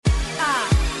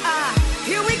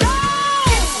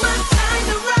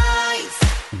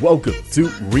Welcome to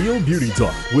Real Beauty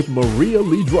Talk with Maria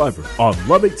Lee Driver on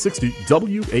Love 860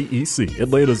 WAEC,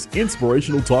 Atlanta's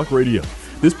inspirational talk radio.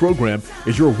 This program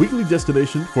is your weekly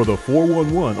destination for the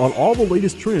 411 on all the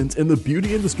latest trends in the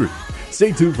beauty industry.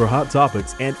 Stay tuned for hot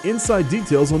topics and inside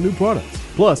details on new products.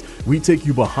 Plus, we take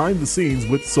you behind the scenes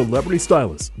with celebrity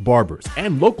stylists, barbers,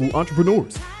 and local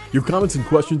entrepreneurs. Your comments and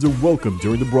questions are welcome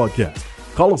during the broadcast.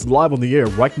 Call us live on the air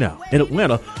right now. In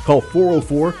Atlanta, call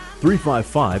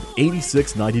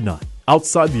 404-355-8699.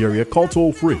 Outside the area, call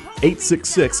toll-free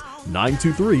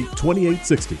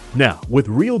 866-923-2860. Now, with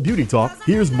Real Beauty Talk,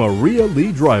 here's Maria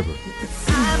Lee Driver.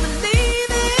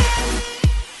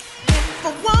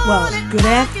 Well, good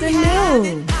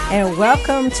afternoon, and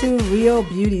welcome to Real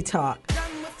Beauty Talk.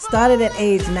 Started at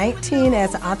age 19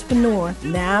 as an entrepreneur.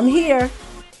 Now I'm here.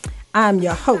 I'm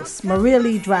your host, Maria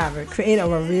Lee Driver, creator of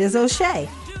Maria's O'Shea.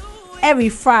 Every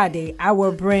Friday, I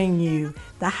will bring you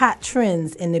the hot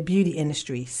trends in the beauty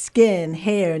industry, skin,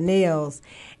 hair, nails,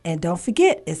 and don't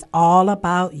forget, it's all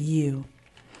about you.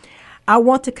 I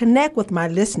want to connect with my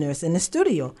listeners in the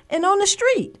studio and on the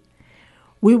street.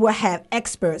 We will have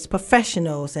experts,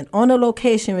 professionals, and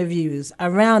on-the-location reviews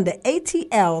around the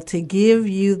ATL to give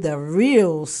you the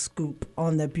real scoop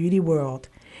on the beauty world.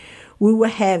 We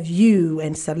will have you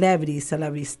and celebrity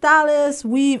stylists,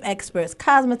 weave experts,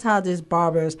 cosmetologists,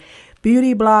 barbers,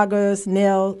 beauty bloggers,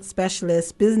 nail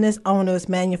specialists, business owners,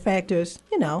 manufacturers,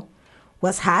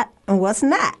 what's hot and what's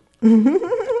not.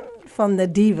 From the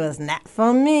divas, not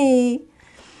from me.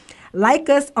 Like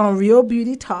us on Real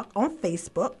Beauty Talk on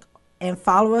Facebook and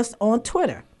follow us on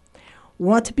Twitter.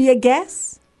 Want to be a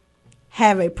guest?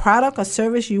 Have a product or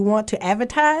service you want to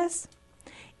advertise?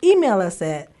 Email us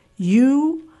at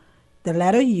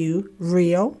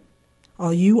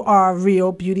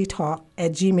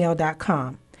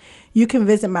realbeautytalk@gmail.com. You can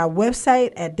visit my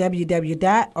website at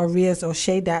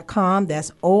www.oriasoshay.com.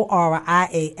 That's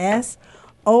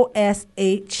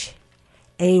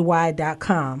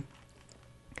ORIASOSHAY.com.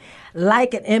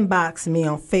 Like and inbox me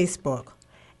on Facebook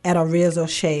at Arias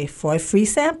O'Shea for a free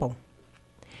sample.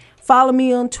 Follow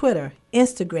me on Twitter,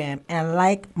 Instagram, and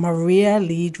like Maria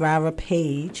Lee Driver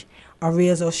page,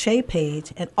 Arias O'Shea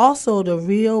page, and also the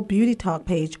Real Beauty Talk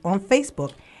page on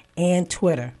Facebook and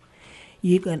Twitter.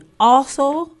 You can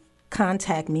also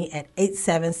contact me at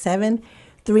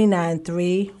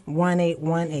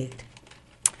 877-393-1818.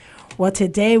 Well,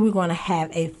 today we're going to have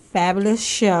a fabulous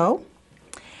show,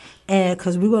 and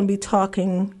because we're going to be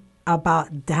talking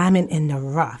about Diamond in the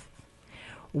Rough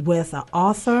with an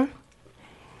author,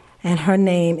 and her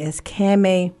name is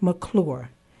Camay McClure,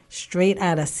 straight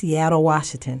out of Seattle,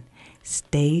 Washington.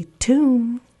 Stay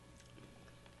tuned.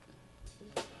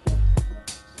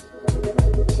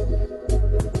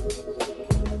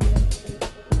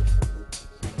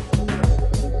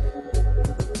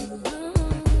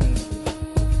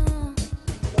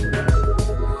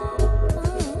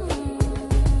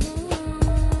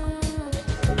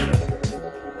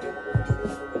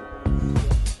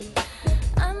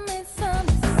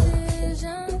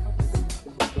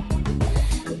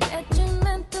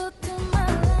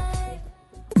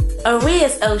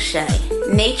 Arias O'Shea,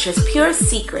 nature's pure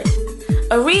secret.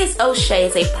 Arias O'Shea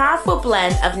is a powerful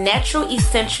blend of natural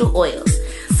essential oils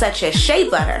such as shea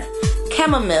butter,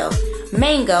 chamomile,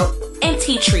 mango, and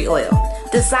tea tree oil,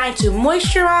 designed to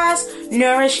moisturize,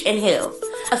 nourish, and heal.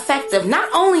 Effective not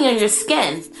only on your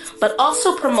skin, but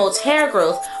also promotes hair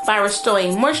growth by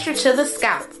restoring moisture to the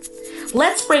scalp.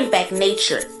 Let's bring back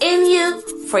nature in you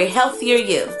for a healthier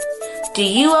you. Do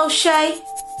you, O'Shea?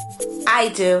 I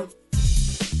do.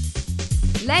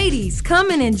 Ladies, come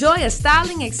and enjoy a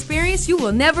styling experience you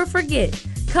will never forget.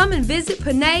 Come and visit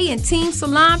Panay and Team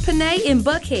Salon Panay in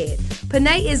Buckhead.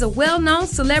 Panay is a well-known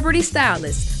celebrity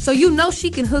stylist, so you know she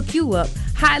can hook you up.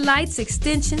 Highlights,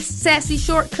 extensions, sassy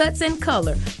shortcuts, and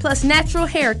color, plus natural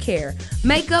hair care,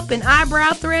 makeup and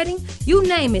eyebrow threading, you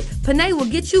name it. Panay will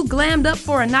get you glammed up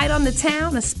for a night on the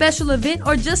town, a special event,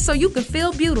 or just so you can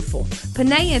feel beautiful.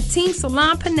 Panay and Team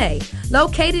Salon Panay,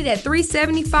 located at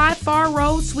 375 Far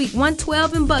Road, Suite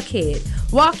 112 in Buckhead.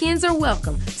 Walk-ins are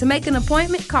welcome. To make an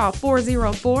appointment, call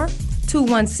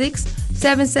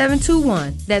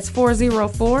 404-216-7721. That's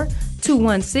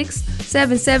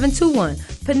 404-216-7721.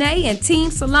 Panay and Team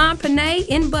Salon Panay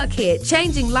in Buckhead,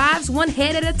 changing lives one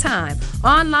head at a time.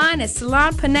 Online at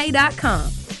salonpanay.com.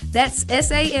 That's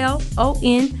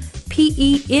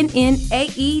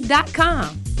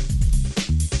SALONPENNAE.com.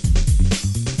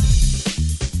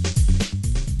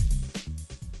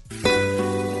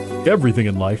 Everything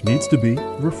in life needs to be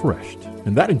refreshed,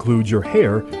 and that includes your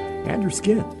hair and your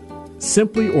skin.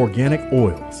 Simply Organic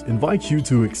Oils invites you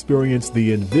to experience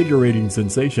the invigorating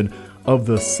sensation of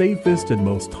the safest and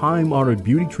most time-honored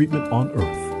beauty treatment on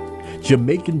earth.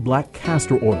 Jamaican black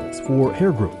castor oils for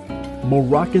hair growth,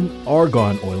 Moroccan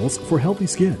argan oils for healthy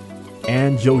skin,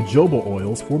 and jojoba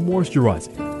oils for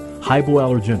moisturizing.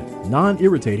 Hypoallergenic,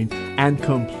 non-irritating, and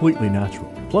completely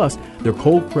natural. Plus, they're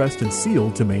cold pressed and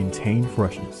sealed to maintain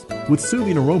freshness, with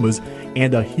soothing aromas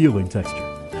and a healing texture.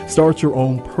 Start your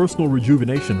own personal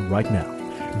rejuvenation right now.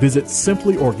 Visit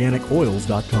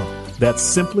simplyorganicoils.com. That's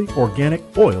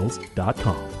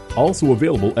simplyorganicoils.com. Also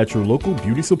available at your local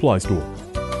beauty supply store.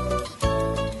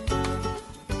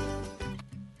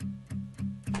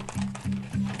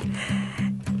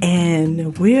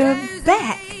 And we're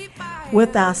back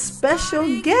with our special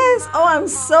guest. Oh, I'm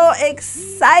so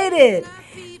excited.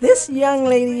 This young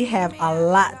lady have a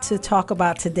lot to talk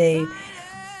about today,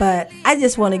 but I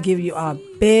just want to give you a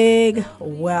big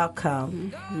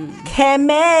welcome.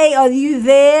 Camay, are you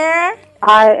there?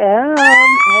 I am. Hey,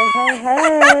 hey,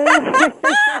 hey.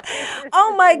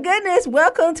 Oh my goodness,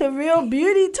 welcome to Real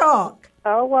Beauty Talk.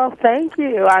 Oh, well, thank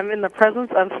you. I'm in the presence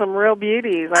of some real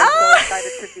beauties. I'm so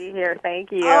excited to be here.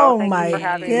 Thank you. Oh, thank my you for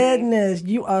having goodness.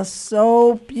 You are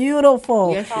so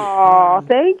beautiful. Me. Oh,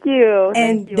 thank you.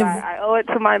 And thank you. I owe it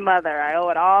to my mother. I owe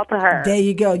it all to her. There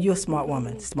you go. You're a smart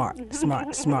woman. Smart.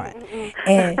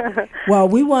 And, well,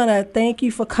 we want to thank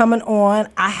you for coming on.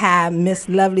 I have Miss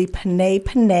Lovely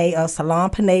Panay of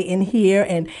Salon Panay in here,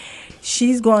 and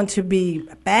she's going to be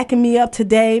backing me up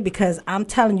today because I'm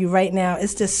telling you right now,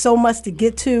 it's just so much to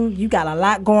get to. You got a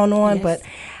lot going on, but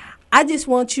I just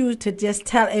want you to just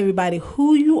tell everybody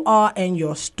who you are and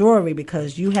your story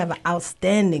because you have an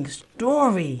outstanding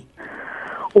story.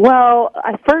 Well,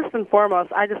 first and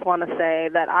foremost, I just want to say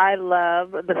that I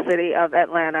love the city of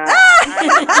Atlanta.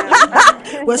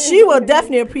 Well, she will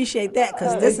definitely appreciate that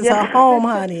because this is her home,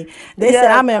 honey. They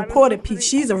said I'm an imported peach.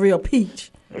 She's a real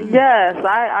peach. Yes,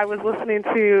 I was listening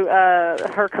to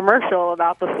her commercial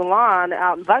about the salon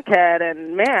out in Buckhead,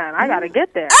 and man, I got to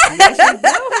get there. Yes, you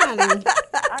do, honey.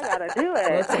 I got to do it.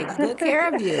 We'll take good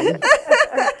care of you.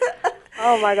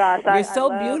 Oh my gosh, you're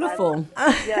so beautiful.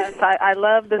 Yes, I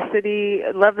love the city.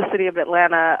 Love the city of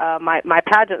Atlanta. My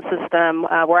pageant system,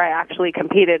 where I actually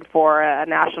competed for a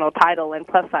national title in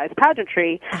plus size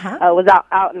pageantry, was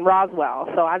out in Roswell.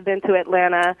 So I've been to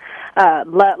Atlanta.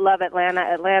 Love Atlanta.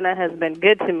 Atlanta has been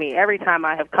good to me every time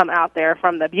I have come out there.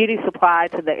 From the beauty supply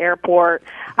to the airport,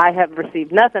 I have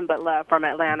received nothing but love from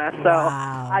Atlanta. So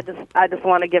I just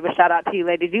want to give a shout out to you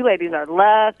ladies. You ladies are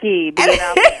lucky being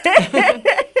out there.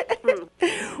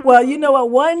 Well, you know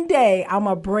what? One day I'm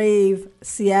a brave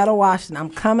Seattle, Washington. I'm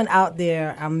coming out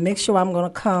there. I'll make sure I'm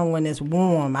going to come when it's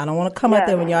warm. I don't want to come out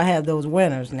there when y'all have those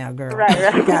winters now, girl. Right.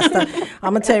 I'm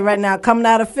going to tell you right now, coming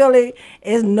out of Philly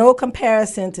is no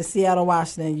comparison to Seattle,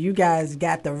 Washington. You guys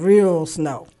got the real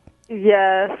snow.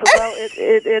 Yes, well,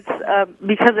 it's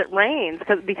because it rains,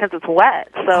 because it's wet,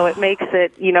 so it makes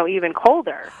it even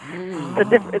colder.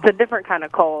 It's a different kind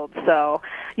of cold. So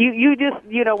you just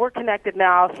we're connected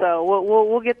now, so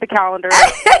we'll get the calendar.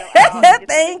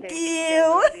 Thank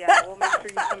you. Yeah, we'll make sure you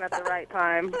come at the right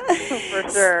time for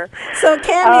sure. So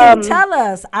Cammy, tell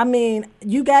us. I mean,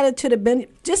 you got it to the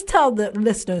just tell the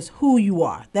listeners who you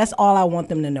are. That's all I want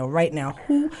them to know right now.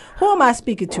 Who am I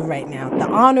speaking to right now? The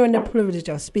honor and the privilege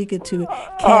of speaking to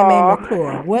Camay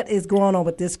McClure. What is going on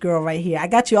with this girl right here? I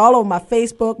got you all over my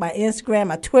Facebook, my Instagram,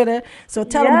 my Twitter. So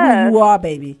tell them who you are,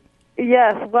 baby.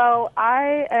 Yes, well,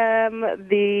 I am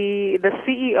the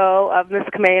CEO of Miss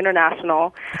Camay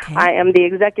International. Okay. I am the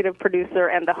executive producer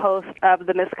and the host of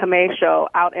the Miss Camay Show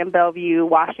out in Bellevue,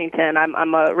 Washington.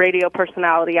 I'm a radio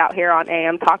personality out here on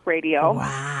AM Talk Radio.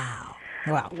 Wow.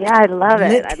 Yeah, I love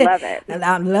it. And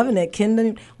I'm loving it.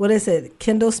 Kindle, what is it?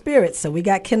 Kindle Spirits. So we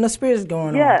got Kindle Spirits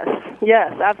going on.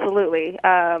 Yes, absolutely.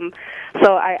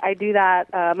 So I do that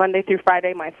Monday through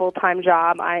Friday, my full-time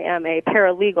job. I am a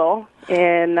paralegal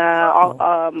in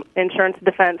insurance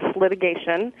defense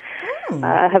litigation.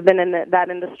 I have been in that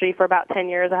industry for about 10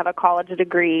 years. I have a college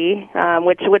degree,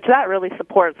 which that really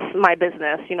supports my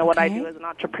business, what I do as an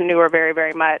entrepreneur very,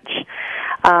 very much.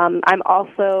 I'm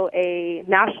also a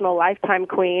national lifetime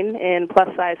queen in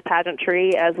plus-size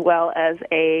pageantry as well as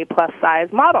a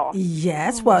plus-size model.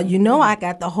 Yes, well, I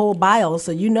got the whole bio,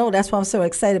 so that's why I'm so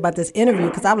excited about this interview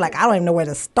because I'm like, I don't even know where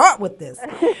to start with this.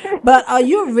 But are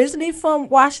you originally from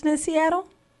Washington, Seattle?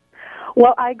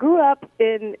 Well, I grew up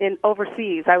in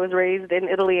overseas. I was raised in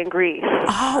Italy and Greece.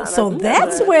 Oh, so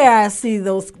that's where I see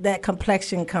that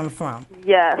complexion come from.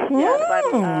 Yes.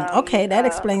 Okay, that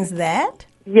explains that.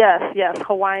 Yes,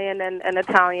 Hawaiian and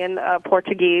Italian,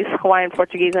 Portuguese, Hawaiian,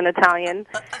 Portuguese, and Italian.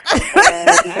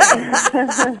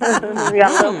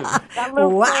 Got a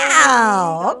little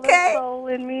wow, soul, okay. Soul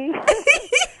in me.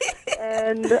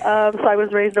 And so I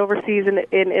was raised overseas in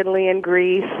Italy and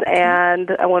Greece.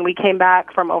 And when we came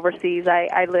back from overseas,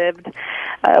 I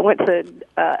went to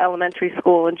elementary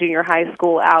school and junior high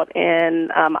school out in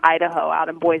Idaho, out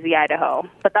in Boise, Idaho.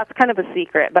 But that's kind of a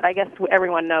secret. But I guess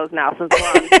everyone knows now since we're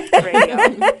on radio.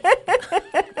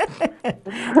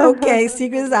 Okay,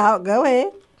 secret's out. Go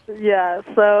ahead. Yeah,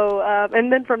 so,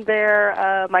 and then from there,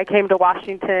 I came to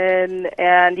Washington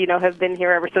and, have been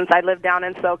here ever since. I lived down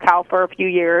in SoCal for a few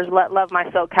years. Love my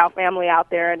SoCal family out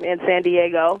there in San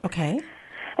Diego. Okay.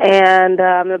 And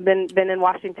I've been in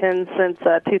Washington since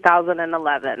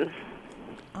 2011.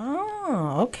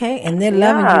 Oh, okay. And they're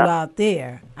loving you out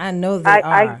there. I know they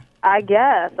are. I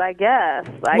guess.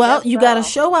 Well, you got a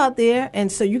show out there,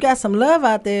 and so you got some love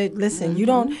out there. Listen, you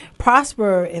don't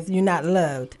prosper if you're not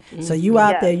loved. So you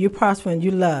out there, you prosper and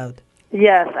you loved.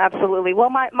 Yes, absolutely. Well,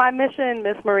 my mission,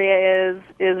 Miss Maria,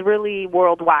 is really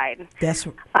worldwide. That's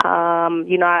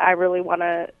I really want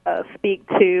to speak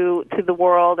to the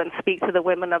world and speak to the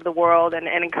women of the world and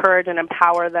encourage and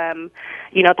empower them,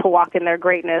 to walk in their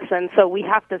greatness. And so we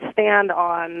have to stand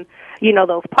on,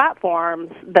 those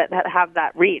platforms that have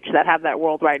that reach, that have that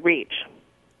worldwide reach.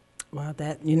 Well,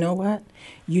 you know what?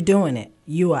 You're doing it.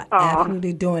 You are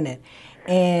absolutely doing it.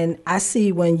 And I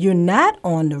see when you're not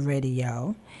on the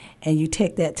radio, and you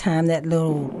take that time, that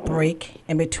little break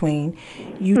in between,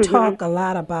 you talk a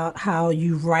lot about how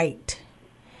you write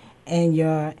and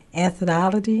your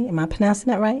anthology. Am I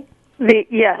pronouncing that right?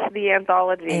 The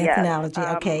anthology. Anthology,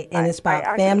 okay. And it's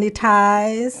about family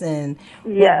ties and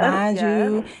what binds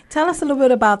you. Tell us a little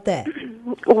bit about that.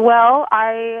 Well,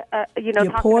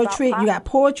 your poetry. You got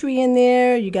poetry in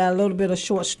there. You got a little bit of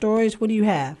short stories. What do you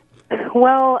have?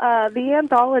 Well, the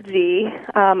anthology,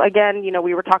 again,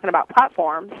 we were talking about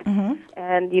platforms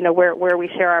and, where we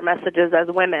share our messages as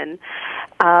women.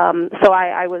 So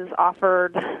I was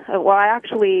offered, I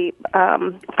actually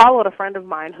followed a friend of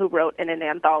mine who wrote in an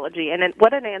anthology. And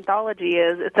what an anthology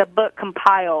is, it's a book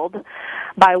compiled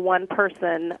by one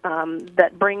person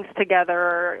that brings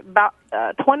together about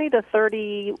 20 to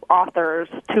 30 authors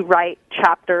to write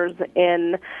chapters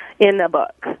in a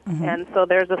book. And so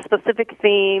there's a specific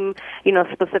theme,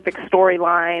 specific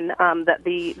storyline that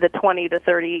the 20 to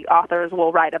 30 authors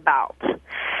will write about.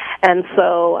 And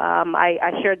so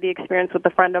I shared the experience with a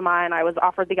friend of mine. I was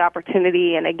offered the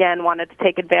opportunity and, again, wanted to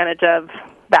take advantage of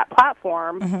that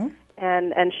platform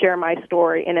and share my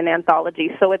story in an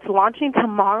anthology. So it's launching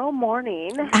tomorrow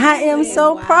morning. I am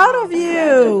so proud of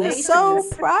you. So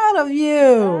proud of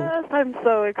you. Yes, I'm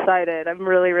so excited. I'm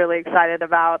really, really excited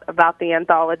about the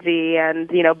anthology and,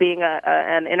 being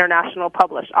an international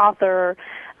published author.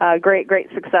 Great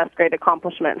success, great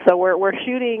accomplishment. So we're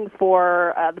shooting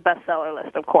for the bestseller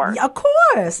list, of course. Of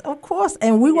course.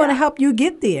 And we want to help you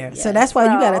get there. Yes. So that's why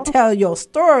you got to tell your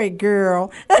story,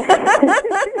 girl.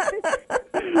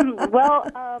 Well,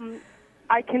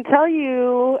 I can tell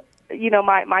you,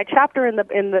 my chapter in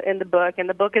the book, and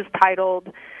the book is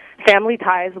titled "Family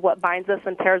Ties: What Binds Us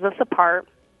and Tears Us Apart."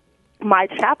 My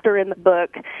chapter in the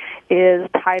book is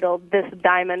titled "This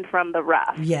Diamond from the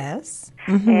Rough." Yes.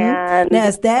 And now,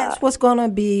 is that what's going to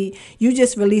be, you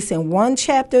just releasing one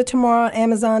chapter tomorrow on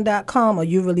Amazon.com, or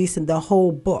you releasing the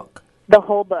whole book? The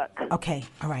whole book. Okay,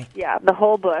 all right. Yeah, the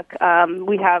whole book.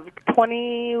 We have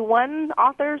 21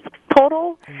 authors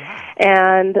total,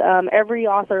 and every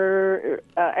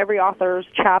author's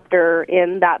chapter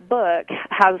in that book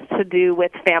has to do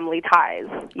with family ties.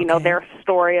 Their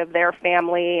story of their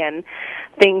family and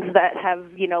things that have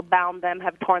bound them,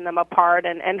 have torn them apart,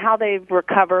 and how they've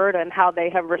recovered and how they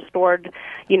have restored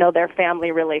their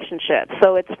family relationships.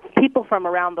 So it's people from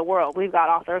around the world. We've got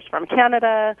authors from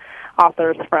Canada,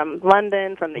 authors from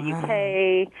London, from the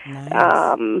UK,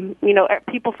 nice.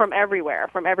 People from everywhere,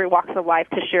 from every walks of life,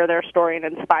 to share their story and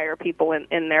inspire people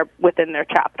within their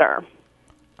chapter.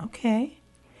 Okay.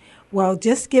 Well,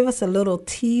 just give us a little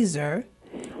teaser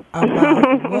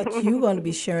about what you're going to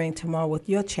be sharing tomorrow with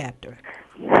your chapter.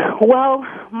 Well,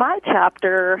 my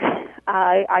chapter,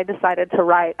 I decided to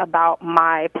write about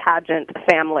my pageant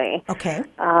family. Okay.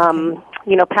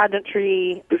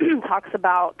 Pageantry talks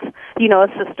about, a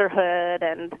sisterhood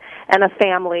and a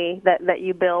family that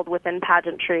you build within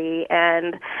pageantry.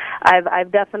 And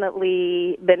I've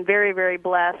definitely been very, very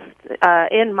blessed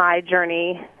in my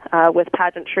journey with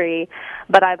pageantry,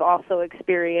 but I've also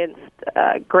experienced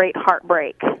great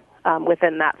heartbreak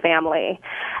within that family.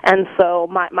 And so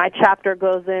my chapter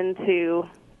goes into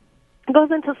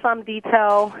some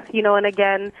detail, and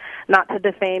again, not to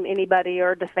defame anybody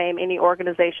or defame any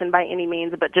organization by any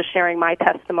means, but just sharing my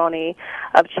testimony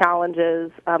of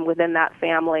challenges within that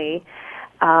family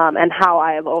and how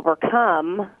I have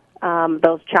overcome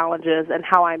those challenges and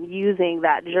how I'm using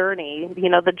that journey,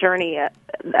 the journey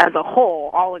as a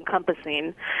whole,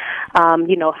 all-encompassing,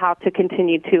 how to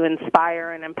continue to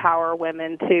inspire and empower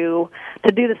women to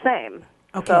do the same.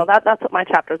 Okay. So that's what my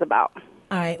chapter's about.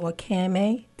 All right. Well,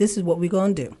 Camay, this is what we're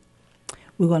going to do.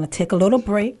 We're going to take a little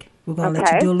break. We're going to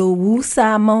let you do a little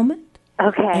woo-side moment.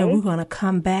 Okay. And we're going to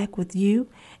come back with you,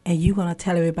 and you're going to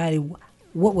tell everybody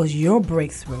what was your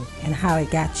breakthrough and how it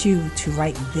got you to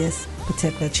write this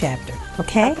particular chapter.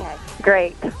 Okay? Okay.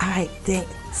 Great. All right.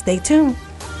 Stay tuned.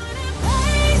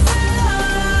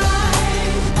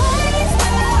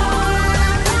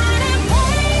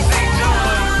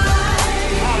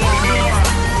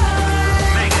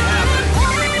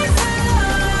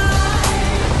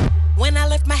 When I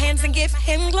lift my hands and give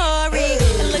him glory,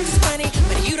 it looks funny,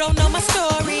 but you don't know my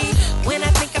story. When I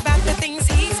think about the things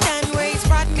he's done, where he's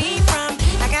brought me from,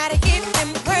 I gotta give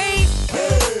him praise.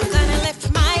 I'm gonna lift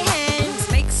my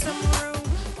hands, make some room.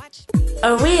 Watch.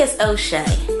 Arias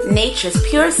O'Shea, nature's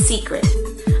pure secret.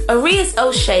 Arias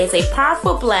O'Shea is a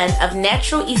powerful blend of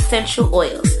natural essential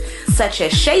oils such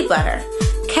as shea butter,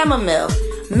 chamomile,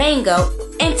 mango,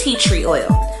 and tea tree oil,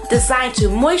 designed to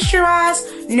moisturize,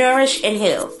 nourish, and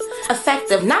heal.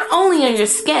 Effective not only on your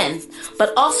skin,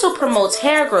 but also promotes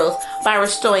hair growth by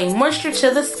restoring moisture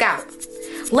to the scalp.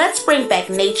 Let's bring back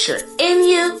nature in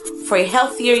you for a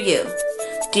healthier you.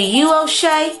 Do you,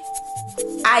 O'Shea?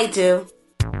 I do.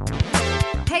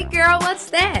 Hey girl,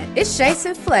 what's that? It's Shea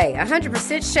Souffle,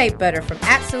 100% shea butter from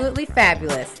Absolutely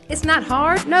Fabulous. It's not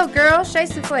hard. No girl, Shea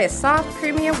Souffle is soft,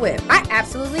 creamy, and whipped. I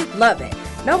absolutely love it.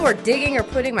 No more digging or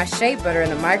putting my shea butter in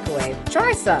the microwave.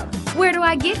 Try some. Where do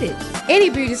I get it? Any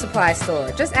beauty supply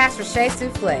store. Just ask for Shea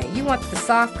Souffle. You want the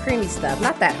soft, creamy stuff,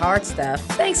 not that hard stuff.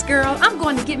 Thanks, girl. I'm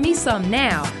going to get me some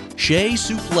now. Shea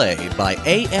Souffle by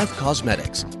AF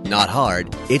Cosmetics. Not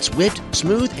hard, it's whipped,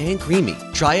 smooth, and creamy.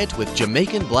 Try it with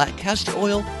Jamaican black castor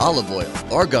oil, olive oil,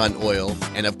 argan oil,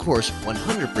 and of course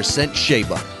 100% shea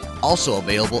butter. Also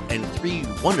available in 3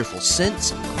 wonderful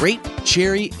scents: grape,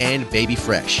 cherry, and baby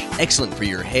fresh. Excellent for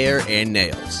your hair and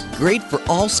nails. Great for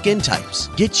all skin types.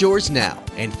 Get yours now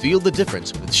and feel the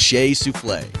difference with Shea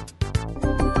Souffle.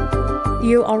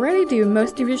 You already do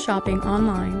most of your shopping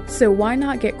online, so why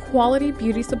not get quality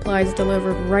beauty supplies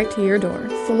delivered right to your door?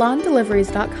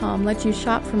 SalonDeliveries.com lets you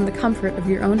shop from the comfort of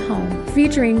your own home,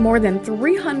 featuring more than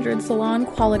 300 salon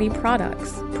quality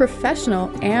products, professional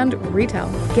and retail.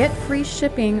 Get free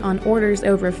shipping on orders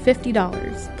over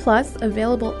 $50, plus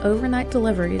available overnight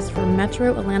deliveries for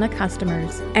Metro Atlanta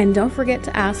customers. And don't forget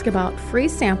to ask about free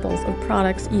samples of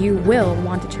products you will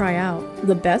want to try out.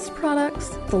 The best products,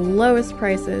 the lowest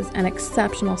prices, and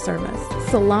exceptional service.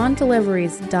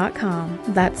 SalonDeliveries.com.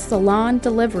 That's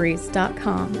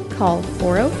SalonDeliveries.com. Call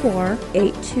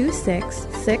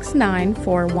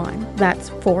 404-826-6941.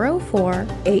 That's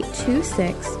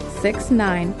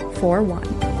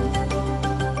 404-826-6941.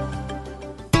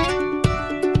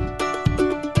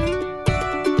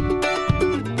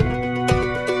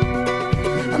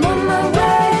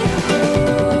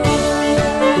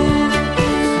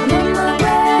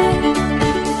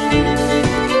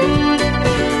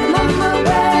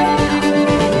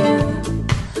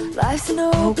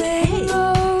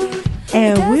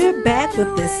 And we're back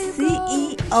with the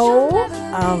CEO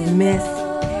of Miss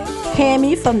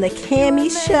Camay from the Camay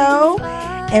Show.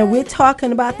 And we're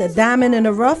talking about the Diamond in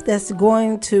the Rough that's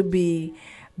going to be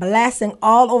blasting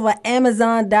all over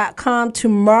Amazon.com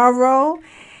tomorrow.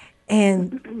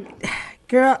 And,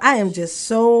 girl, I am just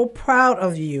so proud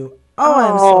of you.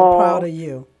 I'm so proud of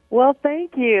you. Well,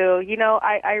 thank you.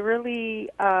 I really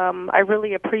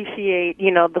appreciate,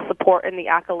 the support and the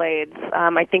accolades.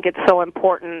 I think it's so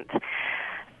important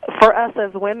for us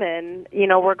as women,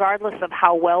 regardless of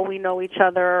how well we know each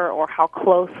other or how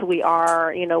close we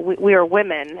are, we are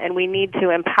women, and we need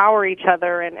to empower each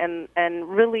other and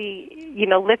really,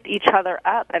 lift each other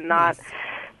up and not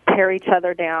tear each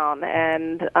other down.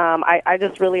 And I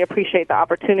just really appreciate the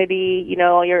opportunity.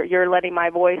 You're letting my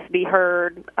voice be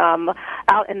heard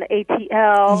out in the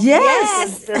ATL.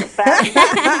 Yes.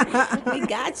 We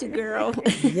got you, girl.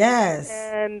 Yes.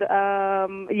 And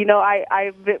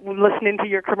I've been listening to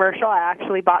your commercial. I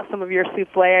actually bought some of your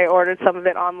souffle. I ordered some of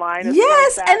it online.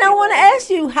 Yes, and I want to ask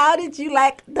you, how did you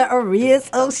like the Arias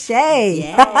O'Shea?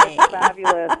 Yeah. It's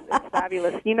fabulous. It's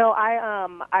fabulous.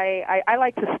 I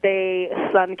like to stay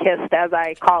sun-kissed, as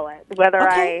I call it. Whether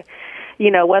I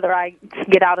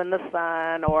get out in the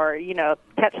sun or,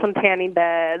 catch some tanning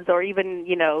beds or even,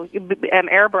 am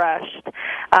airbrushed.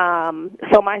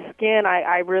 So my skin,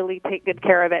 I really take good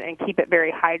care of it and keep it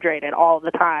very hydrated all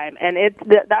the time. And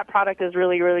that product is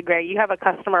really, really great. You have a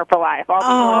customer for life.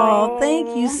 Oh,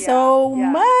 thank you so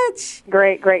much.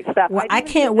 Great stuff. Well, I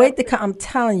can't wait to come. I'm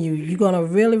telling you, you're going to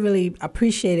really, really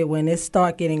appreciate it when it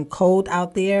start getting cold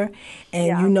out there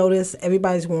and you notice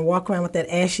everybody's going to walk around with that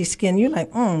ashy skin. You're like,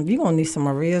 you're going to need some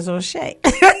Maria's O'Shea.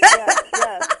 Yes.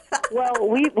 Well,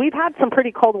 we've had some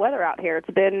pretty cold weather out here. It's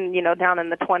been, down in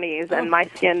the 20s, and my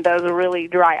skin does really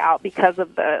dry out because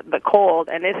of the cold,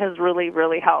 and it has really,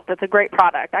 really helped. It's a great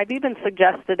product. I've even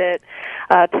suggested it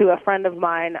to a friend of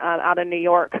mine out in New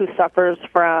York who suffers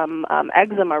from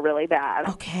eczema really bad.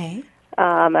 Okay.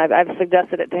 I've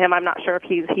suggested it to him. I'm not sure if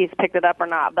he's picked it up or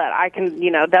not, but I can,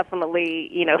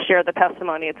 definitely, share the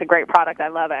testimony. It's a great product. I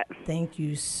love it. Thank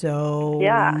you so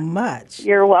much.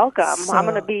 You're welcome. I'm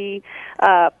going to be...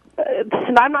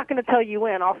 I'm not going to tell you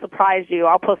when. I'll surprise you.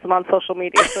 I'll post them on social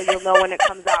media so you'll know when it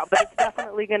comes out. But it's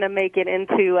definitely going to make it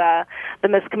into the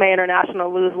Miss Camay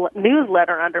International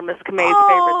newsletter under Miss Camay's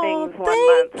favorite things 1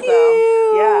 month. Thank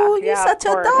you. You're such a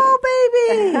doll,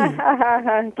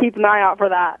 baby. Keep an eye out for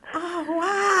that. Oh,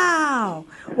 wow.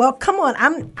 Well, come on.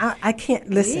 I can't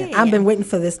listen. Yeah. I've been waiting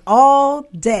for this all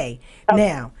day. Okay.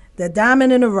 Now, the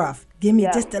diamond in the rough. Give me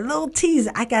just a little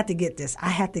teaser. I got to get this. I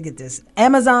have to get this.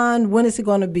 Amazon, when is it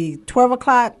going to be? 12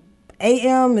 o'clock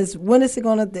a.m. When is it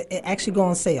going to actually go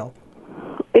on sale?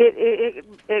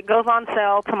 It goes on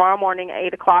sale tomorrow morning at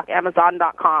 8 o'clock,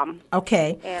 Amazon.com.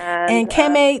 Okay. And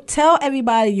Camay, tell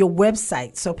everybody your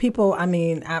website. So people, I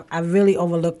really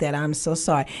overlooked that. I'm so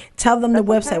sorry. Tell them the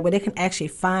website where they can actually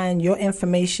find your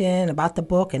information about the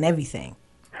book and everything.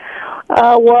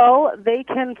 Well, they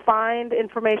can find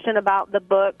information about the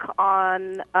book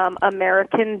on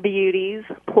American Beauties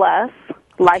Plus,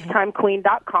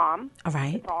 LifetimeQueen.com. All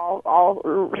right. It's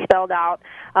all spelled out.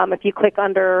 If you click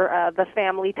under the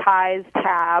Family Ties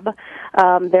tab,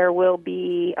 there will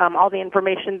be all the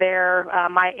information there.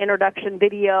 My introduction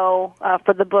video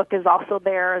for the book is also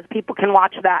there. People can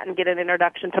watch that and get an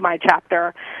introduction to my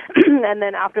chapter. And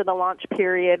then after the launch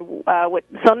period,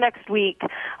 so next week,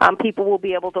 people will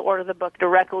be able to order the book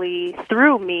directly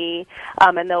through me,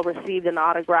 and they'll receive an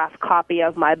autographed copy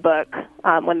of my book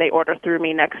when they order through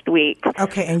me next week.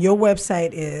 Okay, and your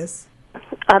website is?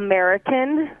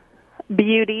 American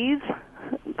Beauties,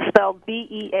 spelled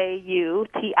Beauties,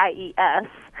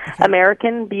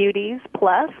 American Beauties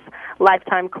Plus,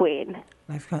 Lifetime Queen.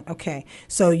 Okay,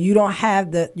 so you don't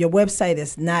have your website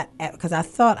is not, because I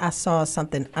thought I saw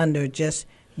something under just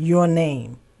your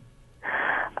name.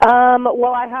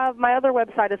 Well, I have my other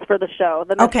website is for the show,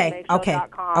 the Okay, I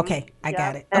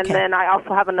got it. And then I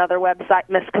also have another website,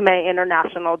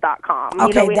 MissCamayInternational.com.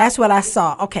 Okay, that's what I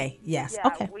saw. Okay, yes. Yeah,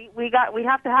 okay. We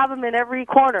have to have them in every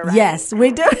corner, right? Yes,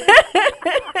 we do.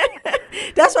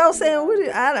 That's what I was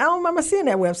saying. I don't remember seeing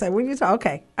that website. What are you talking?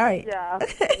 Okay, all right. Yeah.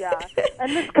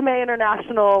 And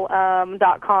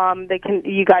MissCamayInternational.com.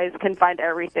 You guys can find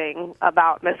everything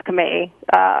about Miss Camay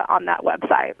on that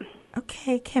website.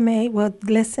 Okay, Camay. Well,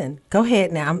 listen. Go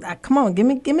ahead now. Come on. Give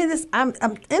me this. I'm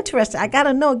interested. I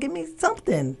gotta know. Give me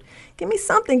something. Give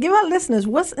our listeners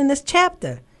what's in this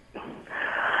chapter.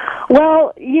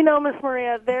 Well, Miss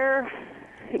Maria,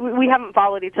 we haven't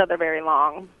followed each other very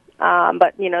long.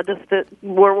 But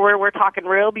we're talking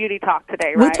real beauty talk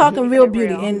today, right? We're talking real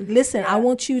beauty. And listen, I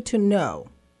want you to know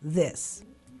this.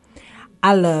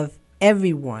 I love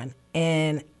everyone.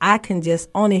 And I can just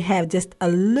only have just a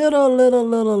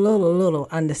little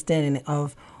understanding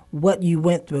of what you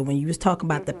went through when you was talking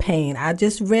about the pain. I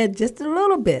just read just a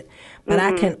little bit, but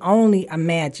I can only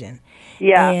imagine.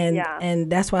 And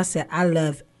that's why I said I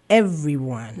love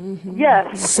everyone.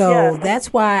 Yes. So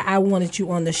that's why I wanted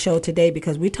you on the show today,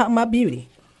 because we're talking about beauty.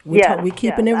 We're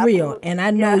keeping it real, and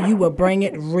I know you will bring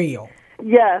it real.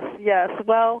 Yes.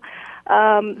 Well,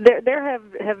 there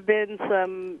have been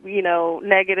some,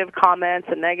 negative comments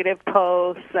and negative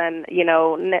posts and,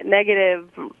 negative,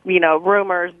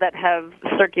 rumors that have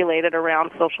circulated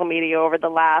around social media over the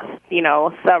last,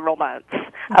 several months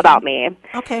about me.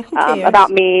 Okay, who cares?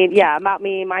 About me,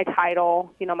 my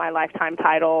title, my lifetime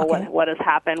title, what has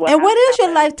happened. What is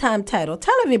your lifetime title?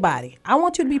 Tell everybody. I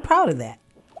want you to be proud of that.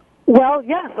 Well,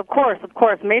 yes, of course.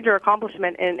 Major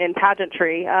accomplishment in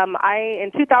pageantry.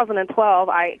 In 2012,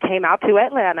 I came out to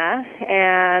Atlanta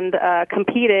and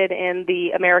competed in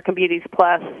the American Beauties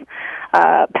Plus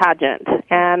pageant.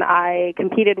 And I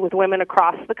competed with women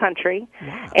across the country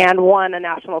and won a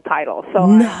national title. So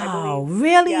no,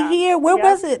 really? Here? Where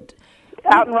was it?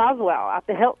 Out in Roswell, at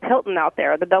the Hilton out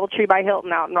there, the DoubleTree by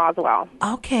Hilton out in Roswell.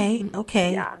 Okay.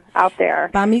 Yeah, out there.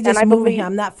 By me just moving here,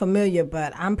 I'm not familiar,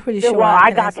 but I'm pretty sure. Well,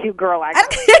 I got you, girl. I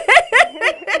got you.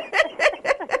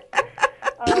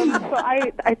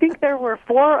 I think there were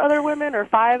 4 other women or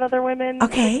 5 other women,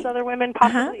 Okay. 6 other women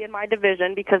possibly in my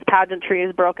division, because pageantry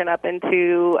is broken up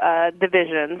into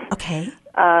divisions. Okay.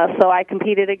 So I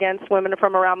competed against women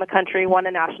from around the country, won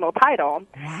a national title.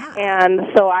 Wow. And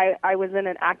so I was in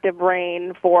an active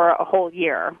reign for a whole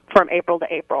year, from April to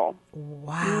April.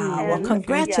 Wow. Well, And-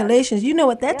 congratulations. You know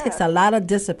what? That takes a lot of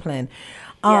discipline.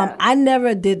 I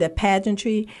never did the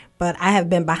pageantry, but I have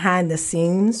been behind the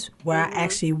scenes where I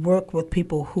actually work with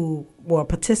people who were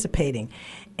participating.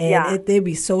 And they'd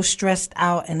be so stressed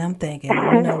out, and I'm thinking,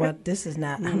 you know what, this is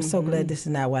not, I'm so glad this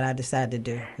is not what I decided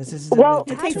to do. This is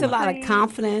It takes a lot of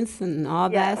confidence and all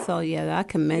that, so I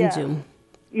commend you.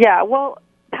 Yeah, well,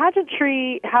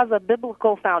 pageantry has a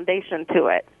biblical foundation to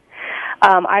it.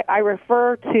 I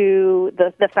refer to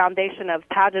the foundation of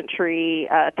pageantry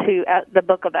to the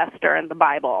book of Esther in the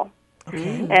Bible.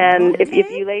 Okay. And if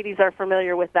you ladies are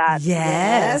familiar with that.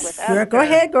 Yes. with Girl, go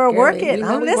ahead, girl. Work it.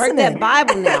 I'm listening. Work that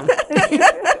Bible now.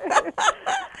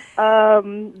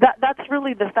 That's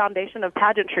really the foundation of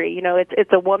pageantry. You know,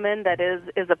 it's a woman that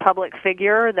is a public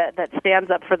figure that stands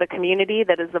up for the community,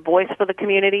 that is a voice for the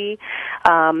community,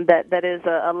 that is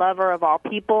a lover of all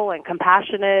people and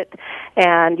compassionate,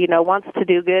 and wants to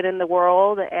do good in the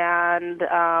world and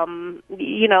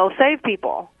save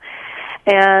people.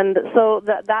 And so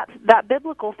that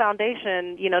biblical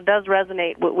foundation, does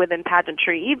resonate within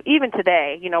pageantry. Even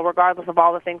today, regardless of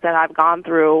all the things that I've gone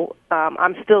through,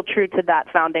 I'm still true to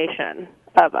that foundation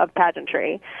of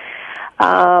pageantry.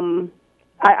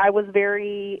 I was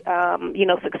very,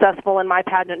 successful in my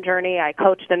pageant journey. I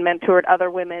coached and mentored other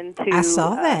women to. I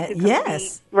saw that. To compete,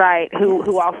 yes. Right.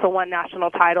 Who also won national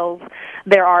titles.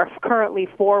 There are currently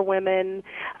 4 women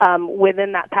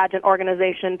within that pageant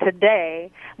organization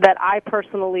today that I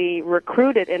personally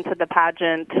recruited into the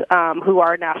pageant who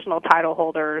are national title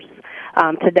holders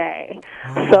today.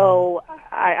 Wow. So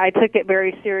I took it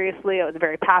very seriously. I was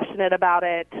very passionate about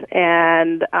it,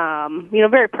 and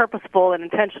very purposeful and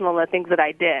intentional in the things that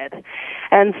I did.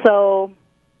 And so,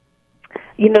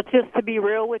 just to be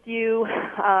real with you,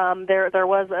 there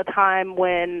was a time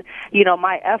when,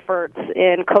 my efforts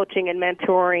in coaching and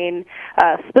mentoring,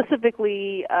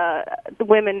 specifically the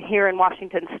women here in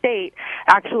Washington State,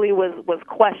 actually was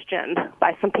questioned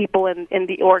by some people in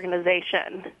the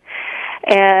organization.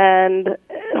 And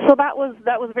so that was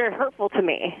very hurtful to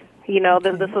me.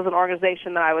 This was an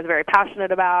organization that I was very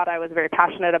passionate about. I was very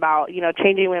passionate about,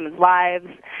 changing women's lives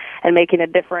and making a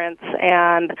difference.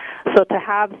 And so to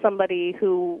have somebody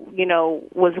who,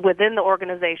 was within the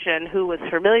organization, who was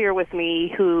familiar with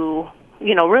me, who,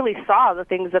 really saw the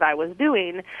things that I was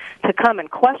doing, to come and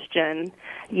question,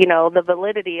 the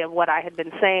validity of what I had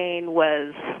been saying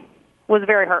was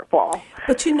very hurtful.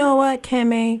 But you know what,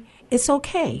 Camay? It's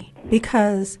okay,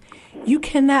 because you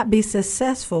cannot be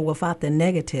successful without the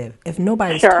negative. If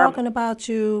nobody's talking about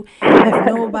you, if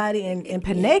nobody, and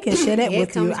Panay can share that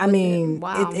with you, I mean,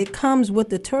 it comes with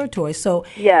the territory. So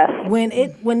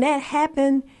when that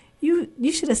happened,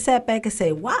 you should have sat back and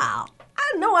say, wow,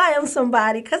 I know I am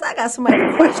somebody because I got somebody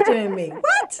questioning me.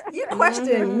 What? You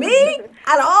questioning me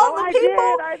out of all the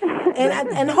people?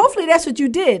 And hopefully that's what you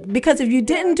did. Because if you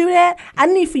didn't do that, I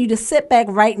need for you to sit back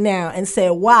right now and say,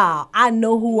 wow, I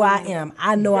know who I am.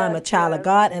 I know I'm a child of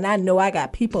God, and I know I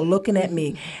got people looking at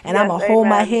me. And I'm going to hold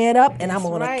my head up, and I'm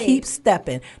going to keep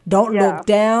stepping. Don't look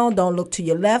down. Don't look to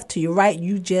your left, to your right.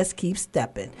 You just keep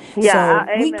stepping. So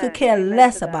we could care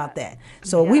less about that.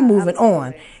 So we moving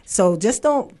on. So just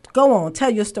don't. Go on, tell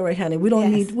your story, honey. We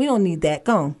don't need that.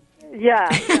 Go on. Yeah.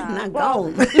 Not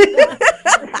gone.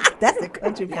 That's a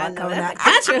country part coming out.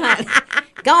 Country, honey.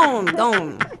 Go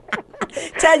on.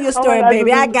 Tell your story,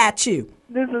 baby. I got you.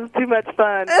 This is too much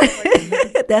fun.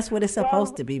 That's what it's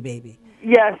supposed to be, baby.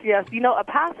 Yes. A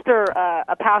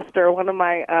pastor, one of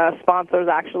my sponsors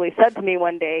actually said to me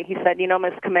one day, he said,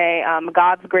 Miss Camay,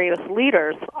 God's greatest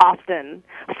leaders often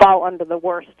fall under the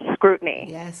worst scrutiny.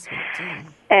 Yes, we do.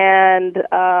 And,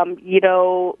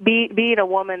 being a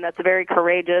woman that's very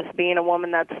courageous, being a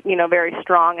woman that's, very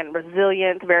strong and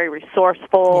resilient, very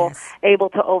resourceful, able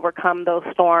to overcome those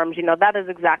storms, that is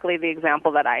exactly the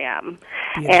example that I am.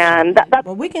 Beautiful. And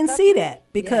well, we can see that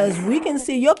because we can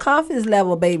see your confidence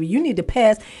level, baby. You need to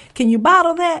pass. Can you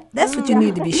bottle that? That's what you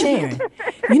need to be sharing.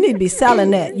 You need to be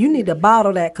selling that. You need to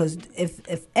bottle that, because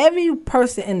if every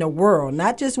person in the world,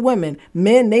 not just women,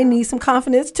 men, they need some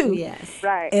confidence too. Yes.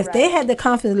 Right. If they had the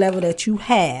confidence level that you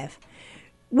have,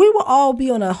 we will all be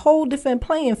on a whole different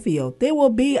playing field. There will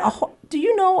be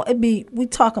we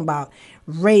talking about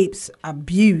rapes,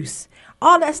 abuse,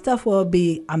 all that stuff will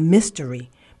be a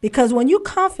mystery, Because when you're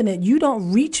confident, you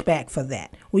don't reach back for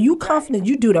that. When you're confident,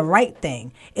 you do the right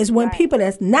thing. It's when people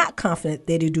that's not confident,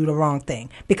 they do the wrong thing.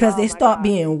 Because they start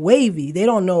being wavy. They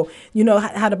don't know, you know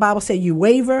how the Bible says you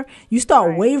waver? You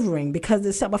start wavering because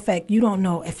the simple fact you don't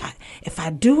know if I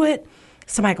do it,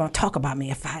 somebody gonna talk about me.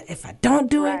 If I don't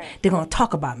do it, they're gonna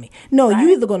talk about me. No, you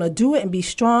either gonna do it and be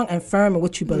strong and firm in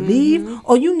what you believe,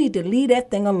 or you need to leave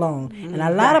that thing alone. And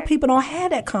a lot of people don't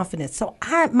have that confidence. So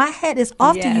my hat is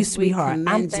off to you, sweetheart.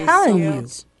 I'm telling you.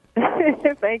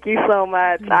 Thank you so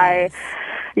much. Yes.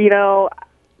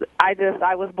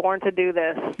 I was born to do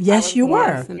this. Yes, you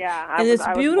were. Yeah, and it's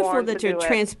beautiful that you're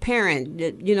transparent,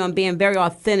 and being very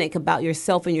authentic about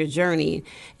yourself and your journey,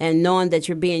 and knowing that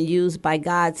you're being used by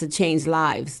God to change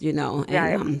lives. And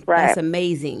that's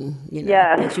amazing.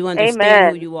 That you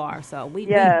understand who you are. So we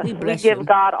bless you. We give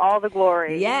God all the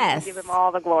glory. Yes, we give Him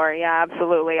all the glory. Yeah,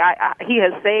 absolutely. He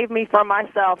has saved me from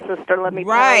myself, sister. Let me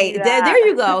tell you that. There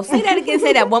you go. Say that again.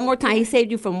 Say that one more time. He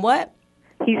saved you from what?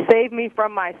 He saved me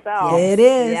from myself. There it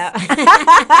is. Yep.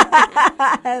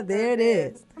 There it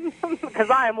is.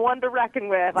 Because I am one to reckon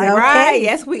with. Okay. Right.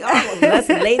 Yes, we are. That's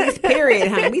ladies, period,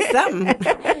 honey. We something.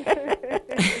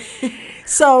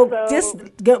 So just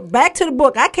go back to the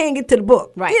book. I can't get to the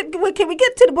book. Right. Can we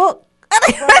get to the book?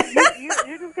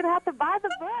 You're just going to have to buy the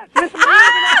book. So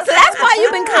that's why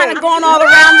you've been kind of going all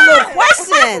around the little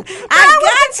question. I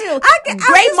got you.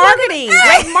 Great marketing.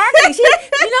 Great marketing.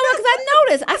 You know what? Because I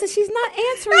noticed. I said, she's not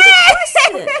answering the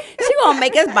question. She's going to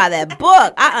make us buy that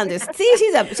book. I understand.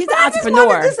 She's an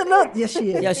entrepreneur. Yes,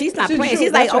 she is. Yo, she's not playing.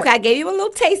 She's like, okay, I gave you a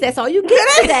little taste. That's all you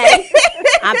get today.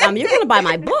 You're going to buy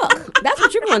my book. That's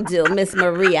what you're going to do, Miss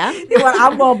Maria.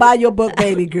 I'm going to buy your book,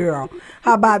 baby girl.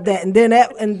 How about that? And then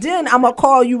I'm going to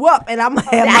call you up and I'm going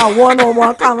to have my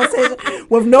one-on-one conversation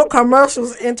with no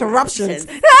commercials, interruptions.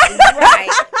 Right.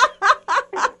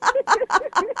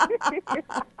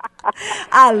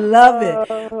 I love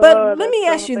it. But let me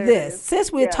ask you this.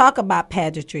 Since we're talking about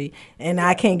pageantry and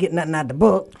I can't get nothing out of the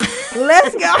book,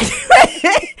 let's go.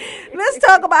 Let's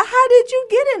talk about how did you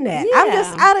get in that? I'm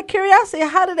just out of curiosity.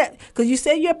 How did that? Because you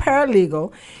said you're a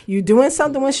paralegal. You're doing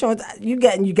something with insurance. You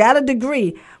got a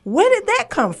degree. Where did that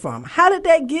come from? How did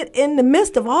that get in the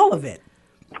midst of all of it?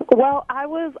 Well, I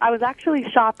was actually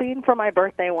shopping for my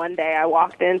birthday one day. I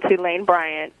walked into Lane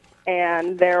Bryant,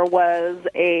 and there was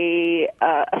a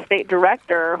state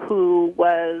director who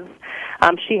was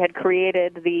she had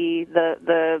created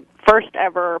the first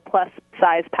ever plus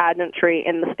size pageantry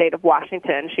in the state of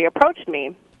Washington. She approached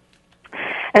me.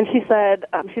 And she said,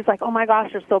 she's like, oh, my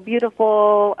gosh, you're so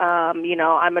beautiful.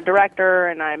 I'm a director,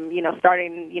 and I'm,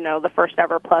 starting, the first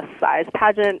ever plus-size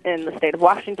pageant in the state of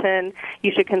Washington.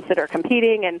 You should consider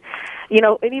competing. And,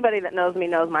 anybody that knows me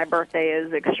knows my birthday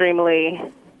is extremely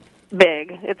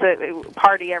big. It's a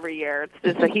party every year.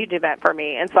 It's a huge event for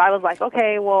me. And so I was like,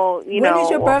 okay, well, when is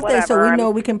your birthday so we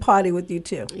know we can party with you,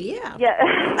 too? Yeah.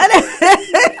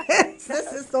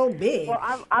 This is so big.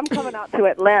 Well, I'm coming out to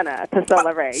Atlanta to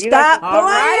celebrate. Stop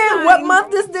playing. What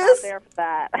month is this? There for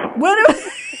that.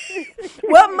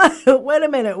 What month? Wait a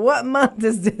minute. What month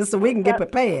is this so we can get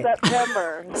prepared?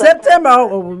 September. September.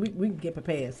 Oh, we can get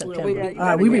prepared. September. All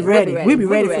right, we be ready. We be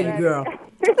ready for you, girl.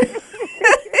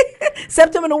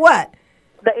 September the what?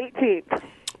 The 18th.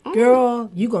 Girl,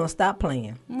 you gonna stop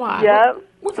playing? Why? Yep.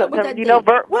 What's up with that? Wait a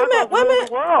minute.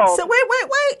 So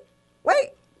wait.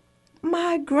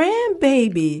 My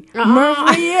grandbaby,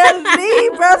 Maria Lee,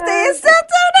 birthday is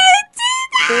September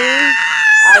 18th.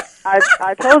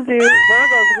 I told you,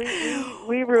 Virgos,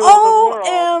 we rule the world.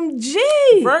 OMG.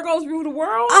 Virgos rule the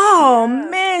world? Oh,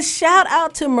 man. Shout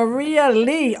out to Maria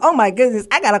Lee. Oh, my goodness.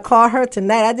 I got to call her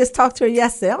tonight. I just talked to her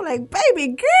yesterday. I'm like,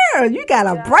 baby girl, you got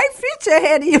a bright future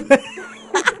ahead of you.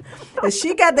 And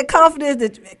she got the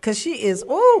confidence because she is,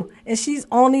 and she's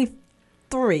only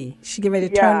 3. She get ready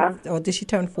to turn, or did she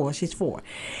turn 4? She's 4.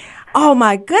 Oh,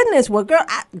 my goodness. Well, girl,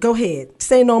 go ahead.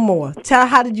 Say no more. Tell her,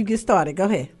 how did you get started? Go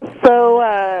ahead. So,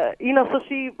 so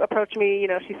she approached me,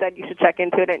 she said you should check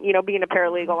into it. And, being a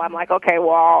paralegal, I'm like, okay,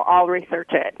 well, I'll research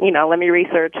it. Let me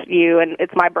research you. And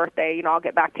it's my birthday. I'll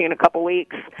get back to you in a couple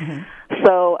weeks. Mm-hmm.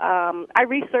 So I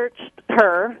researched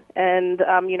her and,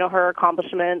 her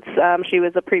accomplishments. She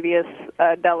was a previous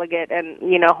delegate and,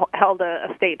 held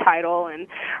a state title and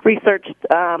researched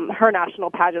her national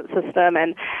pageant system.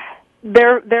 And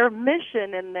their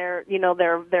mission and their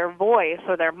voice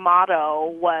or their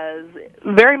motto was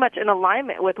very much in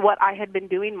alignment with what I had been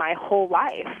doing my whole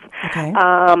life. Okay.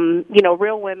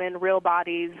 Real women, real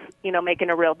bodies,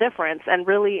 making a real difference and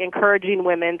really encouraging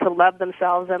women to love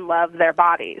themselves and love their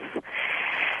bodies.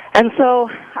 And so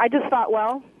I just thought,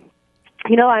 well,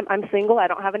 I'm single. I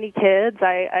don't have any kids.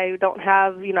 I don't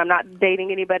have, I'm not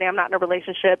dating anybody. I'm not in a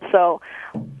relationship. So,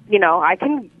 I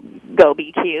can go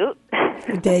be cute.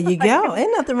 There you go.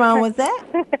 Ain't nothing wrong with that.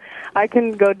 I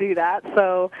can go do that.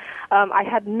 So I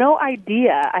had no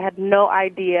idea.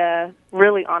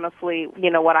 Really, honestly,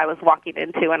 what I was walking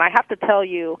into. And I have to tell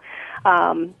you,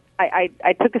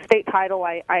 I took a state title.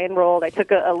 I enrolled. I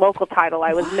took a local title.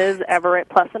 I was Ms. Everett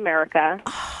Plus America.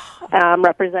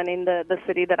 Representing the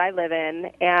city that I live in,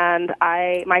 and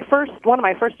one of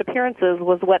my first appearances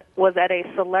was at a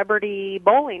celebrity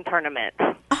bowling tournament,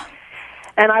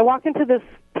 and I walked into this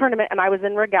tournament, and I was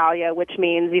in regalia, which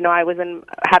means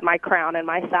had my crown and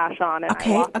my sash on, and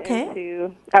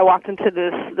I walked into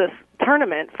this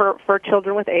tournament for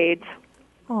children with AIDS,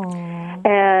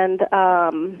 and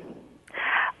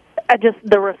just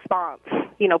the response,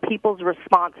 people's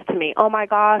response to me. Oh my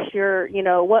gosh,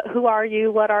 who are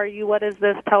you? What are you? What is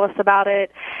this? Tell us about it.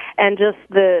 And just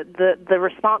the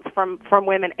response from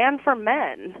women and from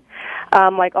men,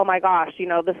 like, oh my gosh,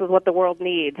 this is what the world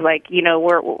needs. Like,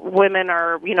 women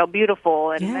are,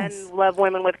 beautiful, and men love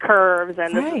women with curves,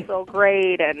 and this is so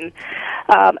great. And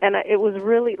it was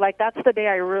really like, that's the day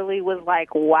I really was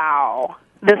like, wow,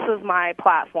 this is my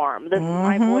platform.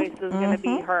 My voice is going to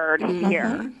be heard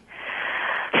here.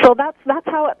 So that's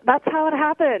how it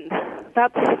happened.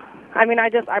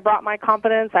 I brought my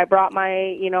confidence, I brought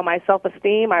my, my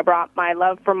self-esteem, I brought my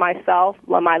love for myself,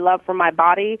 my love for my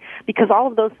body, because all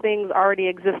of those things already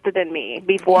existed in me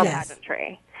before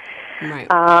pageantry. Right.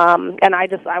 And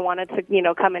I wanted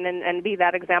to, come in and be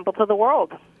that example to the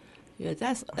world. Yeah,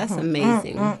 that's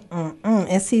amazing.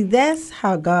 And see, that's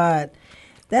how God,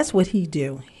 that's what he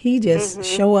do. He just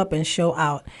show up and show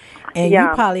out. And you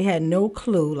probably had no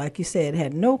clue, like you said,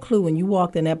 when you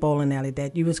walked in that bowling alley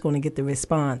that you was going to get the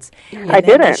response. And I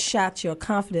didn't. Just shot your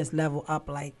confidence level up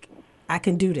like, I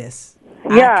can do this.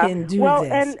 I can do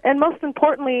this. And most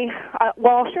importantly,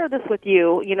 I'll share this with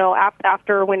you,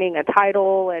 after winning a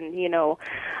title and,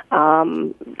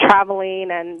 traveling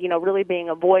and, really being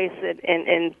a voice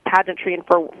in pageantry and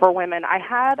for women,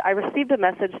 I received a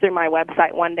message through my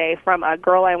website one day from a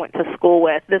girl I went to school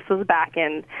with. This was back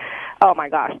in, oh my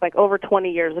gosh, like over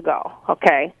 20 years ago,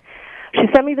 okay? She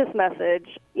sent me this message,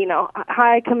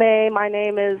 hi, Camay, my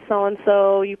name is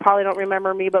so-and-so. You probably don't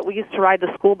remember me, but we used to ride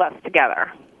the school bus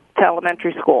together to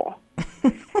elementary school.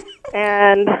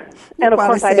 and of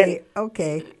course I didn't.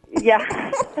 Okay. Yeah.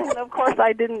 And of course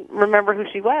I didn't remember who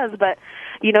she was, but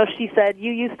she said,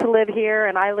 you used to live here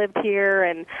and I lived here,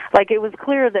 and like it was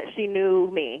clear that she knew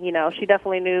me, she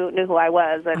definitely knew who I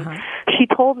was. And she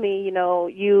told me,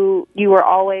 you were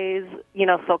always,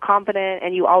 so confident,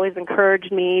 and you always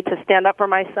encouraged me to stand up for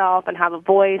myself and have a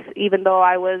voice, even though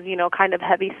I was, kind of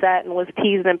heavy set and was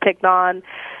teased and picked on.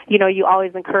 You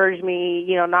always encouraged me,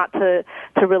 not to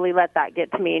really let that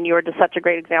get to me, and you were just such a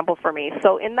great example for me.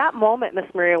 So in that moment, Miss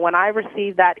Maria, when I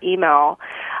received that email,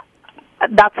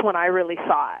 that's when I really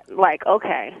saw it. Like,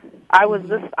 okay, I was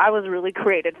really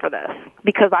created for this,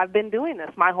 because I've been doing this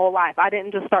my whole life. I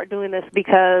didn't just start doing this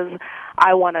because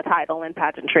I won a title in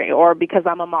pageantry or because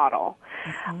I'm a model.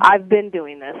 I've been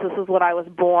doing this. This is what I was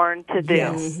born to do,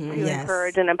 to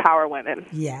encourage and empower women.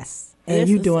 Yes. And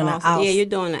you're doing awesome. You're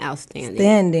doing an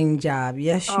outstanding job.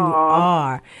 Yes, you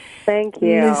are. Thank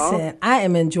you. Listen, I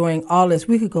am enjoying all this.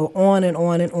 We could go on and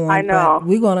on and on. I know. But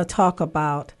we're going to talk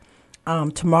about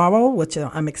tomorrow, which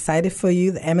I'm excited for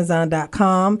you, the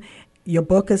Amazon.com. Your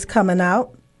book is coming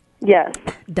out. Yes.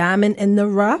 Diamond in the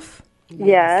Rough.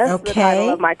 Yes. Okay. The title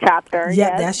of my chapter. Yeah,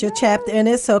 yes. That's your chapter in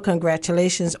it. So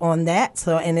congratulations on that.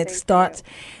 So, and it starts,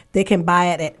 they can buy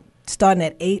it starting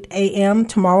at 8 a.m.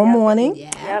 tomorrow morning.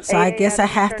 Yep. So I guess I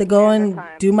have to go and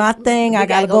do my thing. I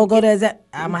got to go there.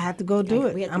 I'm going to have to go do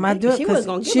it. I'm going to do it. She was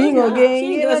going to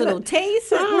give us a little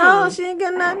taste. No, she ain't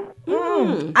getting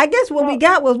nothing. I guess what we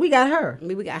got was we got her.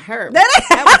 We got her.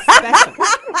 That was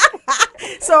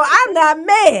special. So I'm not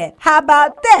mad. How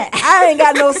about that? I ain't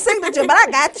got no signature, but I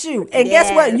got you. And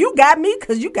guess what? You got me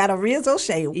because you got a Riz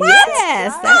O'Shea. What?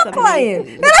 Yes, that's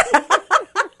playing.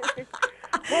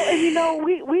 Well,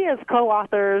 and we as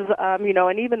co-authors,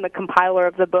 and even the compiler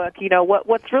of the book,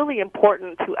 what's really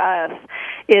important to us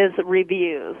is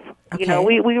reviews. Okay.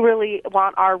 We really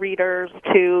want our readers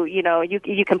to,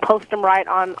 you can post them right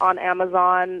on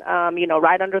Amazon,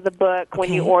 right under the book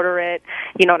when you order it,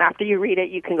 and after you read it,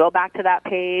 you can go back to that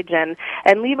page and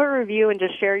leave a review and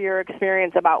just share your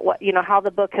experience about what, how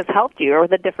the book has helped you or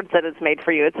the difference that it's made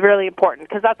for you. It's really important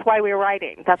because that's why we're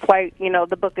writing. That's why,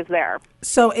 the book is there.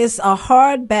 So it's a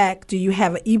hardback. Do you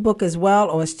have an ebook as well,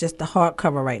 or it's just the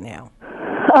hardcover right now?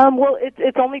 Well,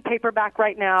 it's only paperback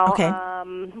right now. Okay.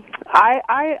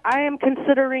 I am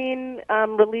considering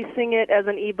releasing it as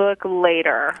an ebook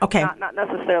later. Okay. Not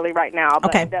necessarily right now,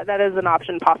 but Okay. that is an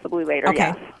option possibly later.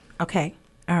 Okay. Yes. Okay.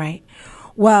 All right.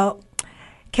 Well,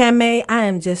 Camay, I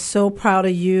am just so proud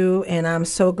of you, and I'm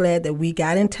so glad that we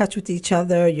got in touch with each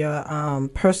other. Your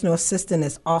personal assistant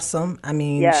is awesome. I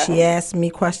mean, Yes. she asked me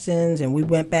questions, and we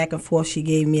went back and forth. She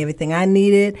gave me everything I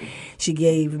needed. She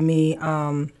gave me,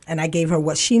 and I gave her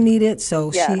what she needed.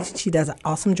 So Yes. she does an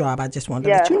awesome job. I just wanted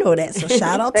to Yes. let you know that. So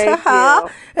shout out to Thank her. you.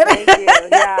 Thank you.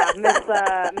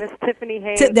 Yeah, Miss Tiffany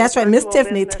Hayes. That's right, Miss Virtual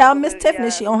Tiffany. Business Tell Miss Solutions.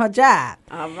 Tiffany she on her job.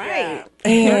 All right.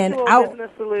 And Virtual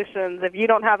Business Solutions. If you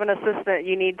don't have an assistant,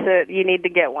 you need to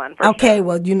get one. For okay, sure.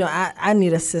 well, I need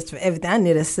an assistant for everything. I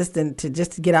need an assistant to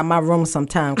get out my room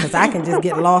sometime because I can just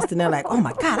get lost in there like, oh,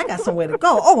 my God, I got somewhere to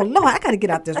go. Oh, Lord, I got to get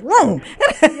out this room.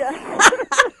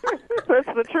 That's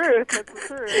the truth. That's the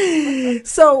truth.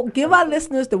 So give our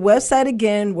listeners the website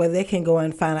again where they can go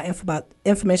and find out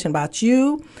information about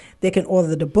you. They can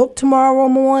order the book tomorrow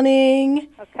morning.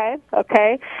 Okay.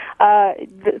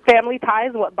 The Family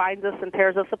Ties, What Binds Us and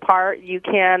Tears Us Apart. You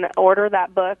can order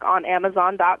that book on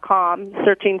Amazon.com,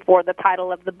 searching for the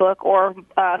title of the book or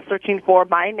searching for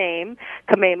my name,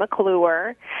 Camay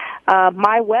McClure.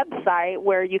 My website,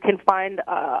 where you can find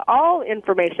all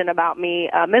information about me,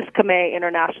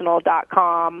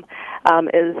 MissCamayInternational.com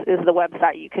is the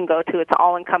website you can go to. It's an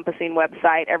all-encompassing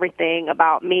website, everything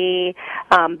about me,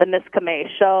 the Miss Camay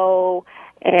Show,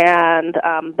 and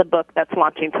the book that's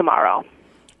launching tomorrow.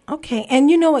 Okay, and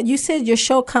you know what? You said your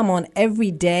show come on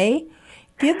every day.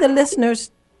 Give the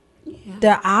listeners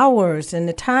the hours and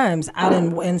the times out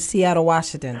in Seattle,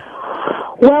 Washington.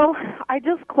 Well, I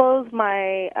just closed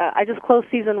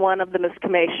season 1 of the Miss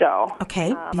Camay Show.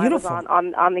 Okay, beautiful. I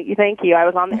was on the. Thank you. I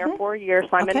was on the air for a year,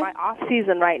 so I'm in my off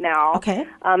season right now. Okay.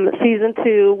 Season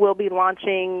 2 will be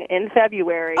launching in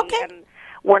February, and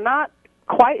we're not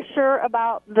quite sure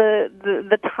about the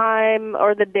time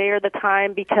or the day or the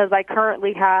time because I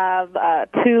currently have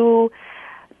two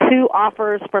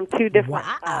offers from 2 different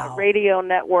radio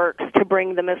networks to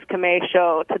bring the Miss Camay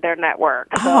Show to their network.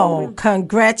 So,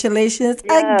 congratulations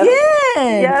again.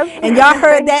 Yes. And y'all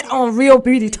heard that on Real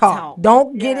Beauty Talk.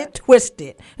 Don't get it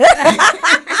twisted.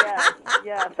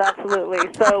 Yes, absolutely.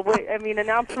 So,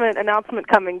 announcement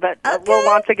coming, but we'll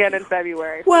launch again in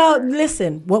February. Well,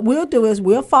 listen, what we'll do is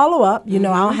we'll follow up. You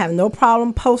know, I don't have no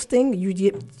problem posting. You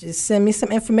just send me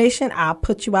some information. I'll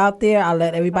put you out there. I'll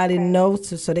let everybody know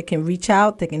so they can reach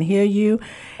out. They can hear you.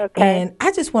 Okay. And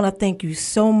I just want to thank you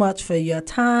so much for your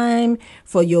time,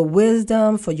 for your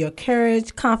wisdom, for your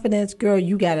courage, confidence. Girl,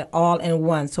 you got it all in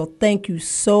one. So thank you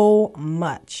so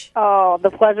much. Oh,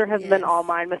 the pleasure has been all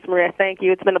mine, Miss Maria. Thank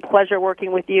you. It's been a pleasure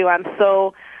working with you. I'm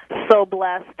so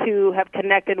blessed to have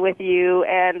connected with you,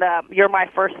 and you're my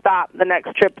first stop the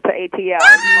next trip to ATL.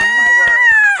 My word.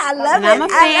 I love it. I'm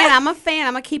a fan.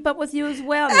 I'm going to keep up with you as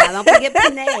well now. Don't forget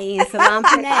Panay and Salam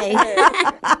Panay.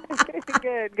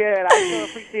 Good. I so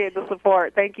appreciate the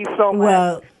support. Thank you so much.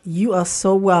 Well, you are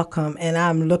so welcome, and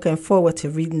I'm looking forward to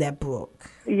reading that book.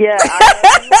 Yeah.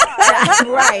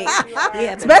 Right.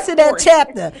 Yeah, especially that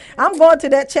chapter. I'm going to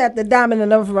that chapter, Diamond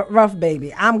and Ruff,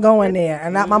 baby. I'm going there,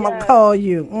 and I'm going to call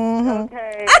you. Mm-hmm.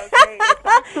 Okay. It's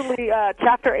actually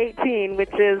chapter 18,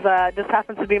 which is just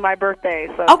happens to be my birthday.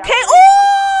 So okay.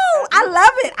 Ooh, I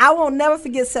love it. I will never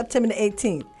forget September the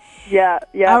 18th. Yeah.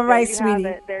 All right,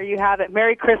 sweetie. There you have it.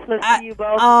 Merry Christmas to you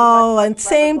both. Oh, and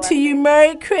same to you.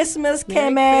 Merry Christmas,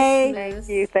 Camay.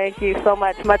 Thank you so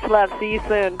much. Much love. See you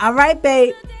soon. All right,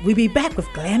 babe. We'll be back with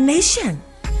Glam Nation.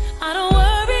 I don't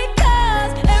worry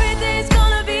 'cause everything's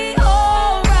gonna be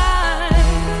alright.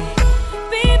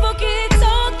 People keep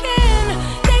talking,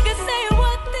 they can say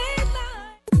what they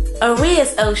like.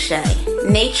 Arias O'Shea,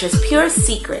 nature's pure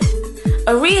secret.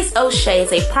 Arias O'Shea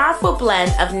is a powerful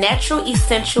blend of natural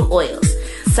essential oils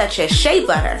such as shea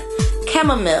butter,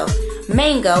 chamomile,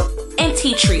 mango, and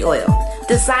tea tree oil,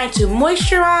 designed to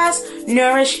moisturize,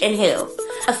 nourish, and heal.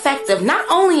 Effective not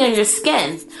only on your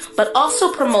skin, but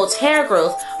also promotes hair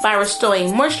growth by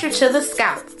restoring moisture to the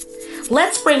scalp.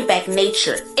 Let's bring back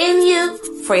nature in you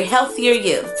for a healthier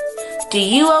you. Do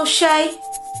you, O'Shea?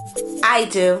 I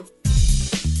do.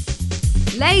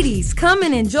 Ladies, come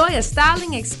and enjoy a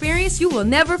styling experience you will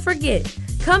never forget.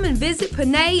 Come and visit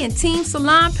Panay and Team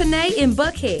Salon Panay in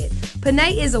Buckhead.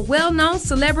 Panay is a well-known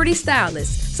celebrity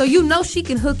stylist, so you know she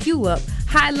can hook you up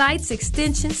highlights,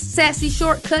 extensions, sassy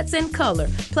shortcuts, and color,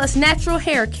 plus natural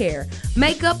hair care,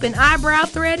 makeup and eyebrow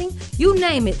threading, you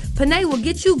name it. Panay will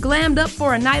get you glammed up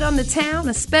for a night on the town,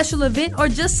 a special event, or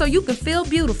just so you can feel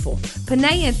beautiful.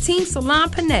 Panay and Team Salon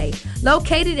Panay,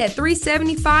 located at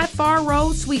 375 Far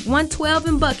Road, Suite 112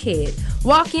 in Buckhead.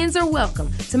 Walk-ins are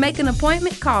welcome. To make an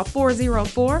appointment, call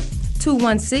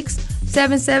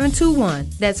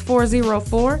 404-216-7721. That's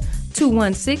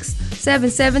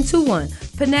 404-216-7721.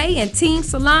 Panay and Team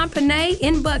Salon Panay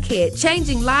in Buckhead,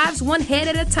 changing lives one head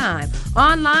at a time.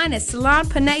 Online at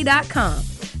salonpanay.com.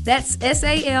 That's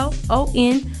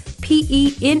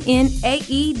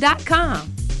SalonPennae.com.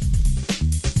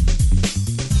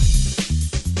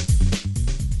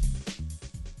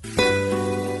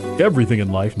 Everything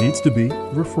in life needs to be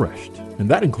refreshed, and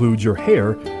that includes your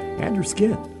hair and your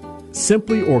skin.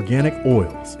 Simply Organic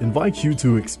Oils invites you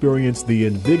to experience the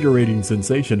invigorating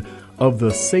sensation of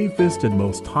the safest and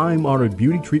most time-honored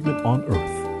beauty treatment on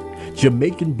earth.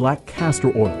 Jamaican black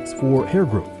castor oils for hair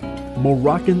growth,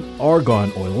 Moroccan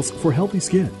argan oils for healthy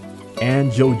skin,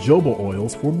 and jojoba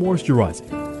oils for moisturizing.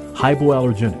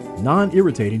 Hypoallergenic,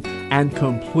 non-irritating, and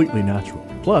completely natural.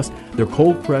 Plus, they're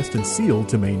cold-pressed and sealed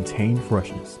to maintain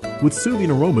freshness, with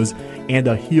soothing aromas and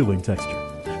a healing texture.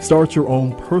 Start your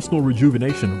own personal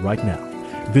rejuvenation right now.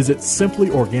 Visit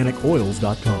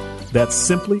simplyorganicoils.com. That's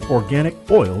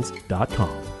simplyorganicoils.com.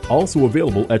 Also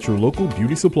available at your local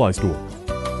beauty supply store.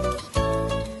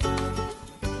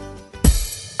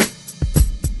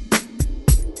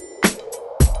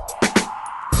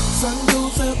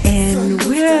 And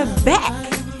we're back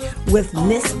with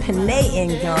Miss Panay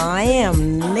and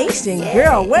Glam Nation.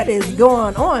 Girl, what is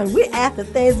going on? We're after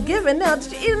Thanksgiving now.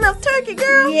 Did you eat enough turkey,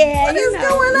 girl? Yeah, what is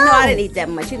going on? No, I didn't eat that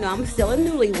much. I'm still a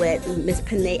newlywed, Miss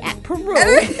Panay at Peru.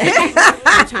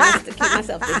 I'm trying to keep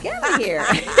myself together here.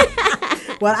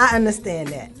 Well, I understand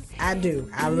that. I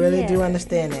do. I really do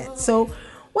understand that. So,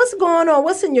 what's going on?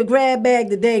 What's in your grab bag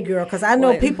today, girl? Because I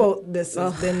know people this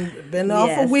has been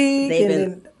off a week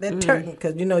and they're turkey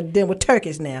because dealing with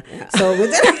turkeys now. Yeah. So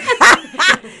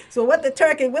so what they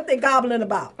gobbling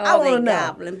about? Oh, I want to know.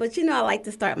 Gobbling, but I like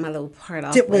to start my little part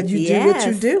off. What you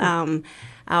do.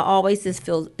 I always just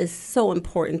feel it's so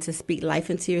important to speak life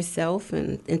into yourself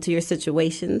and into your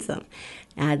situations.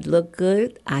 I look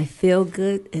good, I feel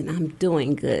good, and I'm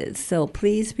doing good. So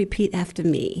please repeat after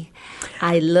me.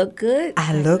 I look good.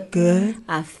 I look good.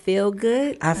 I feel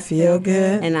good. I feel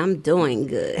good. And I'm doing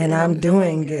good. And I'm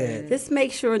doing good. Just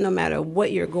make sure no matter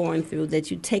what you're going through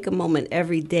that you take a moment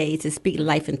every day to speak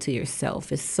life into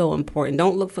yourself. It's so important.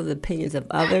 Don't look for the opinions of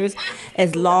others.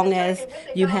 As long as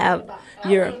you have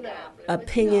your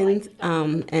opinions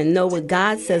and know what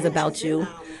God says about you,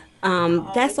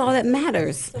 that's all that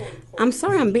matters. I'm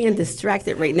sorry I'm being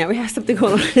distracted right now. We have something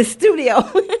going on in the studio.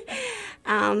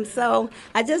 So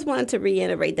I just wanted to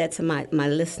reiterate that to my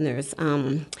listeners.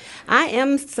 I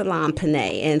am Salon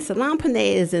Panay, and Salon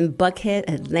Panay is in Buckhead,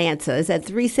 Atlanta. It's at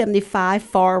 375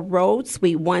 Far Road,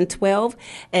 Suite 112,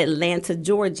 Atlanta,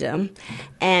 Georgia.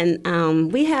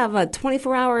 And we have a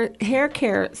 24-hour hair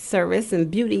care service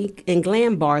and beauty and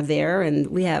glam bar there, and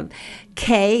we have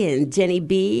Kay and Jenny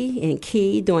B and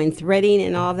Key doing threading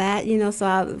and all that,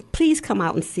 so please come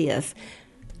out and see us.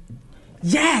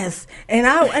 Yes, and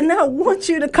I want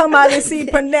you to come out and see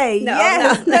Panay.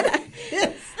 Yes.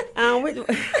 No.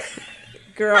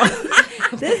 Girl,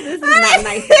 this is not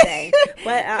nice today.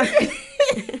 But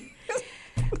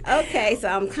okay, so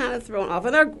I'm kind of thrown off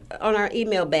on our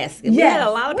email basket. We had a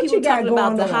lot of people talking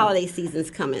about the holiday season's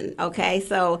coming. Okay,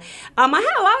 so I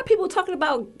had a lot of people talking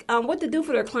about what to do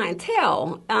for their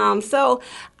clientele. So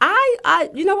I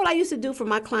you know what I used to do for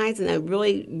my clients, and it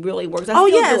really, really works. I still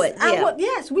do it. Yeah.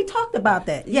 Yes, we talked about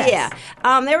that. Yes. Yeah.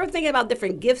 They were thinking about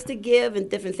different gifts to give and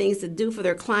different things to do for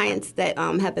their clients that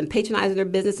have been patronizing their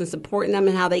business and supporting them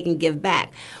and how they can give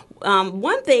back.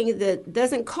 One thing that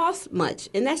doesn't cost much,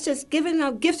 and that's just giving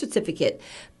a gift certificate,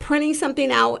 printing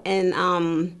something out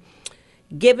and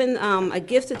giving a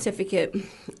gift certificate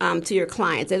to your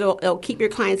clients. It'll keep your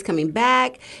clients coming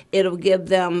back. It'll give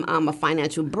them a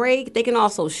financial break. They can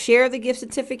also share the gift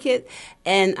certificate,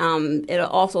 and it'll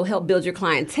also help build your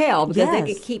clientele because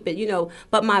they can keep it,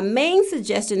 But my main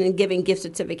suggestion in giving gift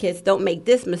certificates, don't make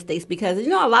this mistake because,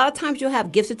 a lot of times you'll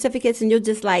have gift certificates and you'll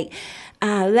just like,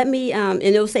 let me, and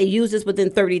it'll say use this within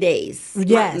 30 days.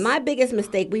 Yes. My biggest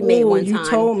mistake we made one time. You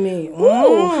told me.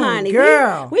 Ooh, honey.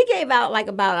 Girl. We gave out like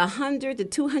about 100 to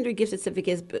 200 gift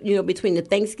certificates, between the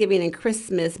Thanksgiving and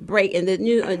Christmas break, and then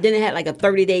it had like a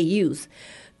 30-day use.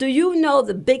 Do you know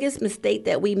the biggest mistake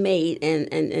that we made,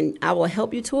 and I will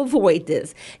help you to avoid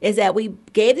this, is that we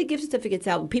gave the gift certificates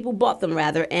out, people bought them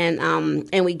rather,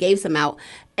 and we gave some out,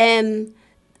 and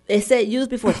it said use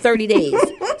before 30 days.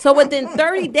 So within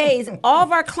 30 days, all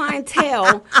of our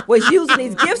clientele was using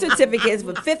these gift certificates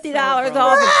for $50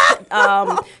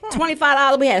 off,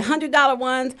 $25. We had $100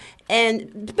 ones.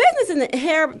 And business in the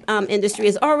hair industry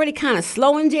is already kind of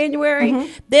slow in January.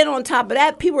 Then on top of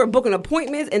that, people were booking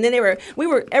appointments, and then we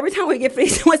were every time we get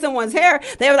finished with someone's hair,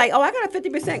 they were like, "Oh, I got a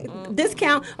 50%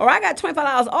 discount, or I got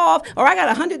 $25 off, or I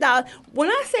got $100." When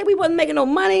I say we wasn't making no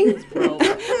money, we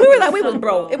were like, we was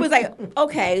broke. It was like,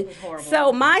 okay.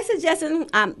 So my suggestion: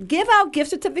 give out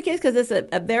gift certificates because it's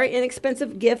a very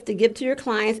inexpensive gift to give to your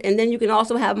clients, and then you can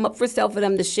also have them up for sale for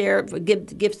them to share,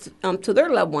 give gifts to their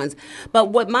loved ones.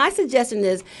 But what my suggestion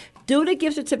is do the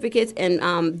gift certificates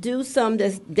and do some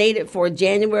that's dated for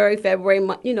January, February,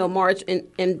 March,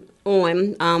 and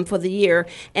on for the year,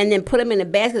 and then put them in a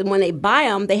basket. When they buy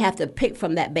them, they have to pick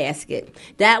from that basket.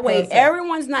 That way,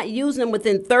 everyone's not using them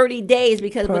within 30 days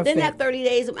because within that 30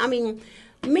 days, I mean,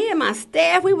 me and my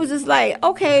staff, we was just like,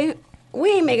 okay, we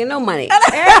ain't making no money.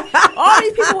 All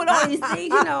these people with all these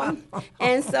things,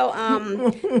 and so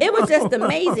it was just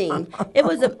amazing. It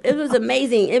was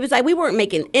amazing. It was like we weren't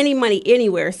making any money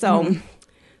anywhere. So,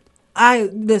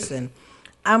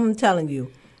 I'm telling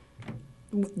you,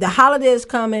 the holiday is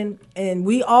coming, and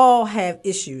we all have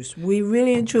issues. We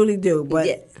really and truly do. But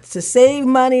to save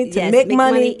money, to make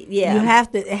money, you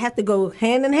have to. It have to go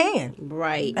hand in hand.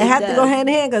 Right. It have to go hand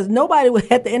in hand because nobody.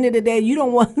 At the end of the day, you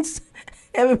don't want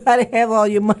everybody have all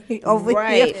your money over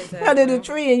here under the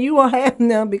tree, and you won't have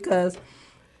them because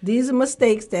these are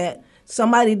mistakes that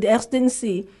somebody else didn't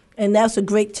see, and that's a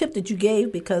great tip that you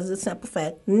gave because it's a simple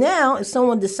fact. Now, if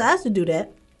someone decides to do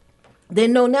that, they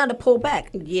know now to pull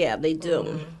back. Yeah, they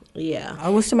do. Yeah, I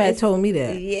wish somebody told me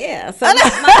that. Yeah, so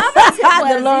my other tip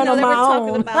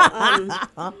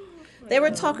was, they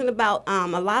were talking about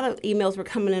a lot of emails were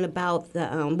coming in about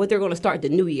what they're going to start the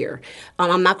new year.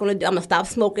 I'm gonna stop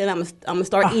smoking. I'm gonna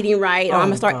start eating right, or I'm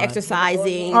gonna start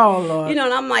exercising. Oh Lord! And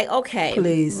I'm like, okay,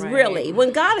 please, really,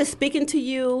 when God is speaking to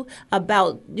you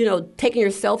about taking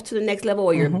yourself to the next level,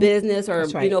 or your business, or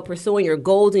pursuing your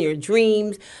goals and your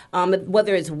dreams,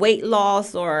 whether it's weight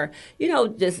loss or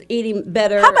just eating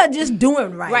better. How about just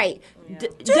doing right? Right.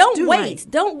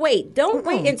 Don't wait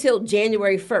until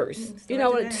January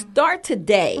 1st. Start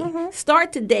today.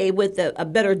 Start today with a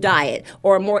better diet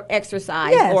or more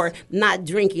exercise or not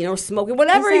drinking or smoking.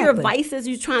 Whatever your vices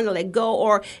you're trying to let go,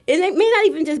 or it may not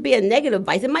even just be a negative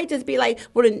vice. It might just be like,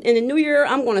 in the new year,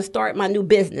 I'm going to start my new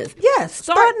business. Yes.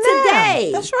 Start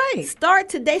today. That's right. Start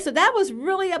today. So that was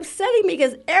really upsetting me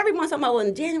because everyone's talking about,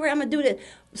 in January, I'm going to do this.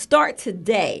 Start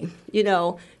today,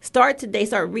 start today.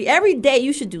 Every day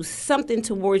you should do something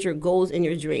towards your goals and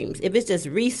your dreams. If it's just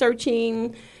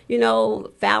researching,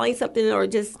 filing something, or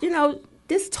just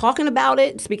talking about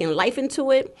it, speaking life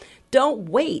into it. Don't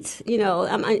wait.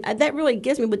 That really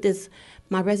gets me with this,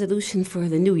 my resolution for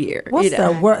the new year. What's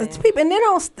the word? People,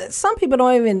 and some people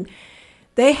don't even,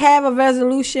 they have a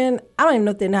resolution. I don't even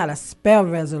know if they know how to spell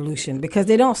resolution because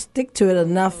they don't stick to it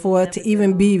enough for it to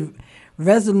even be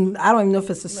resolute. I don't even know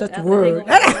if it's such a word.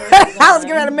 I was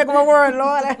getting ready to make up a word,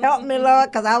 Lord. Help me,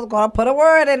 Lord, because I was going to put a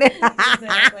word in it.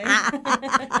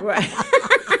 Right.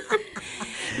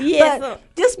 But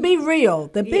just be real.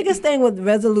 The biggest thing with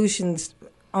resolutions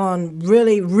on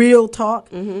really real talk,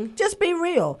 just be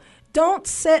real. Don't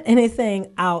set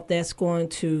anything out that's going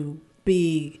to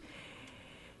be,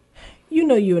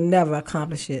 you'll never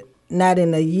accomplish it. Not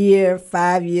in a year,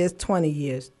 5 years, 20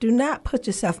 years. Do not put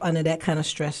yourself under that kind of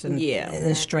stress and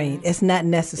strain. It's not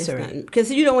necessary. Because,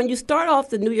 when you start off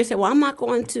the new year, say, well, I'm not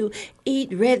going to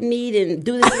eat red meat and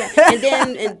do this. And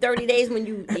then in 30 days when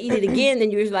you eat it again,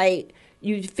 then you're like,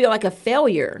 you feel like a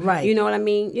failure. Right. You know what I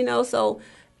mean? So,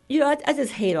 I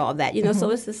just hate all that. So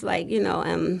it's just like,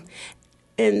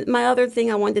 and my other thing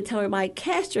I wanted to tell everybody,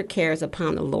 cast your cares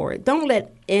upon the Lord. Don't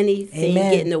let anything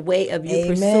get in the way of you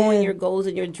pursuing your goals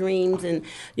and your dreams. And,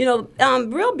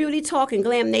 Real Beauty Talk and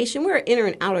Glam Nation, we're an inner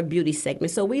and outer beauty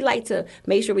segment. So we like to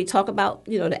make sure we talk about,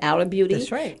 the outer beauty.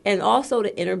 That's right. And also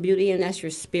the inner beauty, and that's your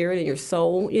spirit and your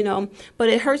soul, But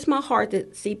it hurts my heart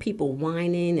to see people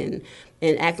whining and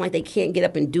acting like they can't get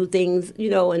up and do things,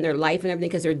 in their life and everything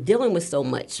because they're dealing with so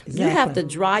much. Exactly. You have to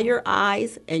dry your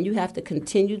eyes, and you have to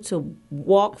continue to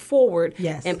walk forward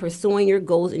and pursuing your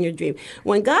goals and your dream.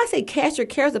 When God said, cast your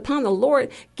cares upon the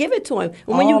Lord, give it to him.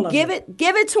 And when you give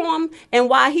it to him, and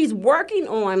while he's working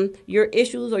on your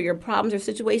issues or your problems or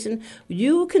situation,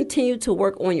 you continue to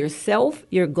work on yourself,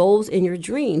 your goals, and your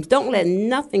dreams. Don't let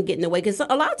nothing get in the way, because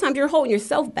a lot of times you're holding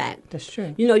yourself back. That's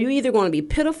true. You're either going to be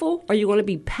pitiful or you're going to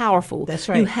be powerful. That's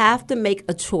right. You have to make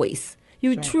a choice.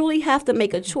 You truly have to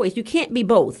make a choice. You can't be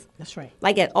both. That's right.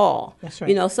 Like at all. That's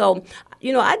right. So,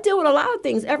 I deal with a lot of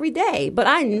things every day, but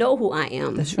I know who I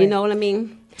am. That's right. You know what I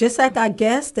mean? Just like our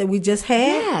guest that we just had.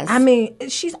 Yes. I mean,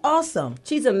 she's awesome.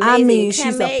 She's amazing. I mean, Camay,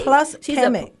 she's a plus.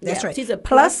 Camay. That's right. She's a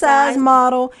plus size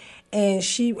model. And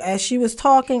as she was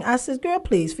talking, I said, girl,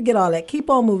 please forget all that. Keep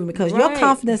on moving because your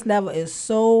confidence level is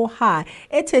so high.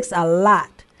 It takes a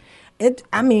lot.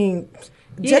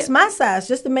 Just my size,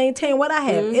 just to maintain what I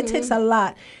have, it takes a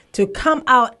lot to come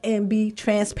out and be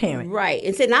transparent. Right.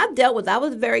 And so I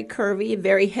was very curvy,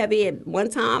 very heavy at one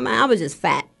time. I was just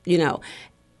fat,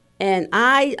 And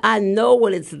I know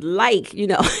what it's like,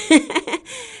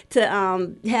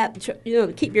 to have,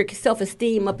 keep your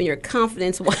self-esteem up and your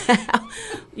confidence while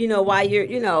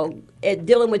you're,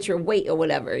 dealing with your weight or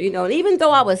whatever, And even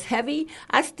though I was heavy,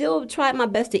 I still tried my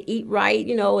best to eat right,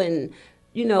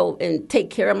 and take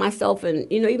care of myself.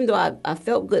 And, even though I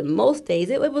felt good most days,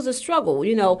 it was a struggle,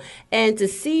 and to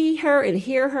see her and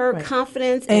hear her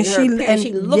confidence and she looks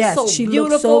so beautiful.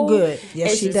 Looks so good.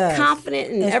 Yes, and she does. She's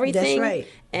confident in everything. That's right.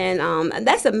 And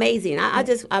that's amazing. I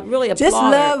really applaud just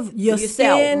love your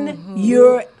skin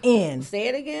you're in. Say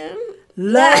it again.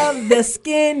 Love the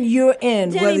skin you're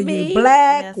in, whether you're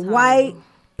black, white,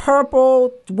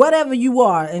 purple, whatever you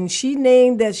are. And she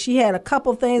named that she had a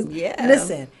couple things. Yeah.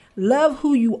 Listen. Love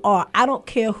who you are. I don't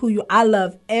care who you are. I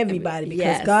love everybody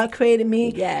because God created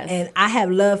me and I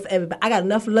have love for everybody. I got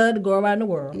enough love to go around the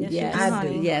world. Yes, I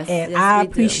do. Yes, and I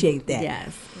appreciate that.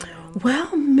 Yes.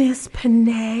 Well, Miss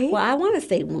Panay. Well, I want to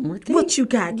say one more thing. What you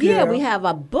got, girl? Yeah, we have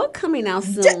a book coming out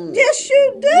soon. Yes,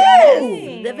 you do.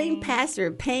 Yes. Living Past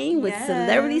Your Pain with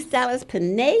celebrity stylist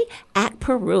Panay at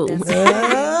Peru.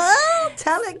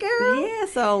 Tell it, girl. Yeah,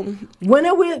 so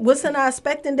what's in our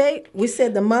expecting date? We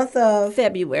said the month of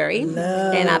February.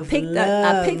 Love, and I picked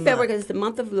February because it's the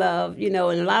month of love, and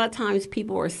a lot of times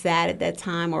people are sad at that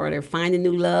time or they're finding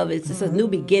new love. It's just a new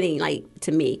beginning, like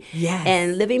to me. Yes.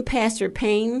 And Living Past Your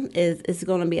Pain is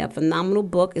going to be a phenomenal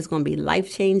book. It's going to be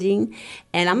life-changing.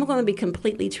 And I'm going to be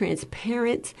completely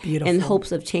transparent in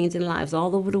hopes of changing lives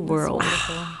all over the world.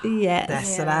 Yes.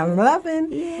 That's what I'm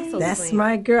loving. Yeah, that's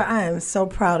my girl. I am so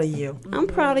proud of you. I'm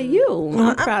proud of you.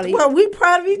 I'm proud of you. Well, we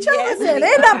proud of each other then.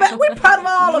 Ain't that bad? We proud of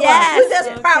all of us. We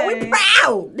just proud. We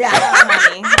proud.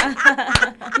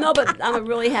 Yeah. No, but I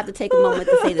really have to take a moment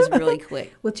to say this really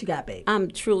quick. What you got, babe?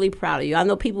 I'm truly proud of you. I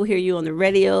know people hear you on the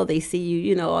radio. They see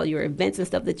you, all your events and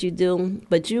stuff that you do.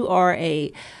 But you are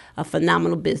a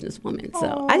phenomenal businesswoman.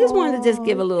 So I just wanted to just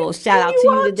give a little shout out to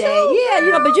you today.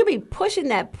 Yeah, but you be pushing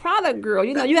that product, girl.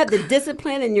 You have the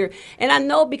discipline and I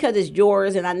know because it's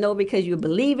yours and I know because you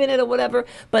believe in it or whatever.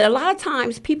 But a lot of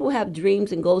times people have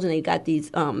dreams and goals and they got these,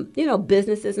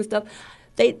 businesses and stuff.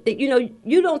 They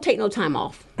you don't take no time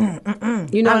off.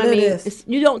 You know what I mean?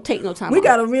 You don't take no time off. We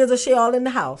got a real shit all in the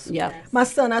house. Yeah. My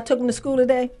son, I took him to school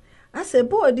today. I said,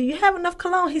 boy, do you have enough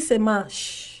cologne? He said, Ma,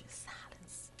 shh.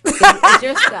 It's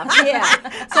your stuff, yeah.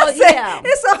 So yeah, I'm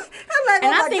like,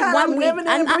 and I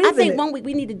think one week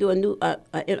we need to do a new.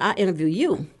 I interview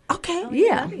you. Okay.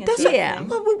 Yeah.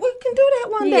 Well, we can do that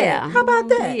one day. Yeah. How about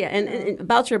that? Yeah, and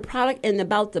about your product and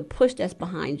about the push that's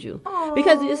behind you.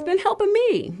 Because it's been helping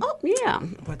me. Oh. Yeah.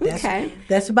 Okay.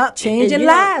 That's about changing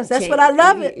lives. That's what I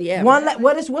love it. Yeah.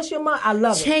 What's your mind? I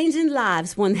love it. Changing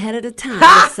lives one head at a time.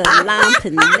 Salon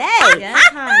Panay. Yes,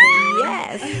 honey.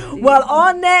 Yes. Well,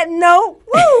 on that note,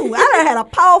 I done had a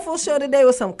powerful show today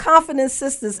with some confident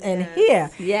sisters in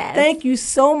here. Yes. Thank you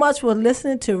so much for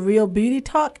listening to Real Beauty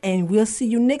Talk, and we'll see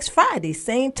you next Friday,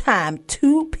 same time,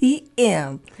 2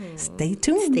 p.m. Stay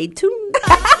tuned. Stay tuned.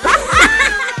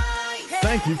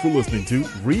 Thank you for listening to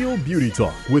Real Beauty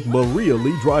Talk with Maria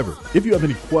Lee Driver. If you have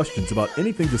any questions about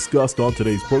anything discussed on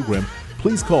today's program,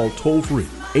 please call toll-free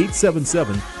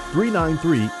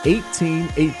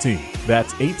 877-393-1818.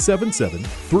 That's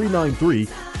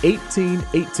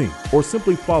 877-393-1818. Or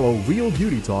simply follow Real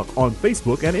Beauty Talk on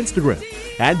Facebook and Instagram.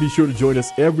 And be sure to join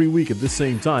us every week at this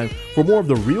same time for more of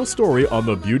the real story on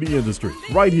the beauty industry,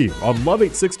 right here on Love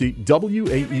 860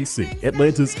 WAEC,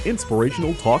 Atlanta's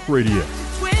inspirational talk radio.